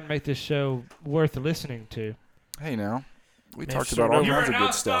 Trying to make this show worth listening to. Hey, now, We talked about all kinds of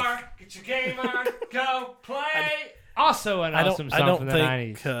good stuff. Get your game on. Go play. Also an awesome song from the 90s. I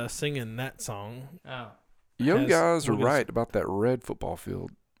don't think singing that song. Oh. You guys are right about that red football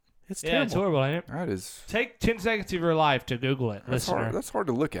field. It's terrible. It's horrible, ain't it? That is. Take 10 seconds of your life to Google it, listener. That's hard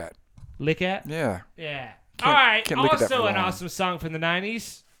to look at. Lick at? Yeah. Yeah. All right. Can't look at that Also for an long. awesome song from the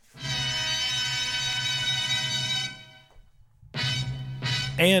 90s.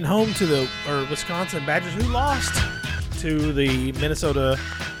 And home to the Wisconsin Badgers, who lost to the Minnesota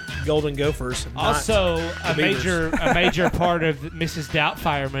Golden Gophers. Also a major part of the Mrs.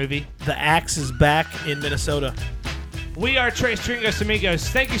 Doubtfire movie. The Axe is back in Minnesota. We are Tres Stringos Amigos.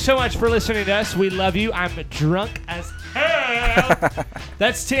 Thank you so much for listening to us. We love you. I'm drunk as hell.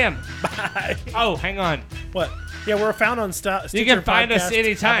 That's Tim. Bye. Oh, hang on. What? Yeah, we're found on Stitcher. You can find us Podcast,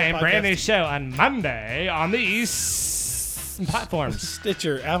 anytime. Apple Brand new Podcast, show on Monday on these platforms.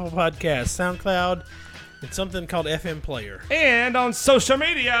 Stitcher, Apple Podcast, SoundCloud, and something called FM Player. And on social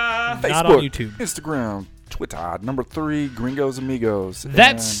media. Facebook, Not on YouTube. Instagram, Twitter, number 3, Gringos Amigos.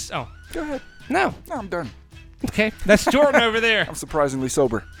 That's... And go ahead. No, I'm done. okay. That's Jordan over there. I'm surprisingly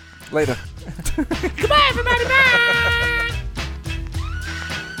sober. Later. Goodbye, everybody. Bye.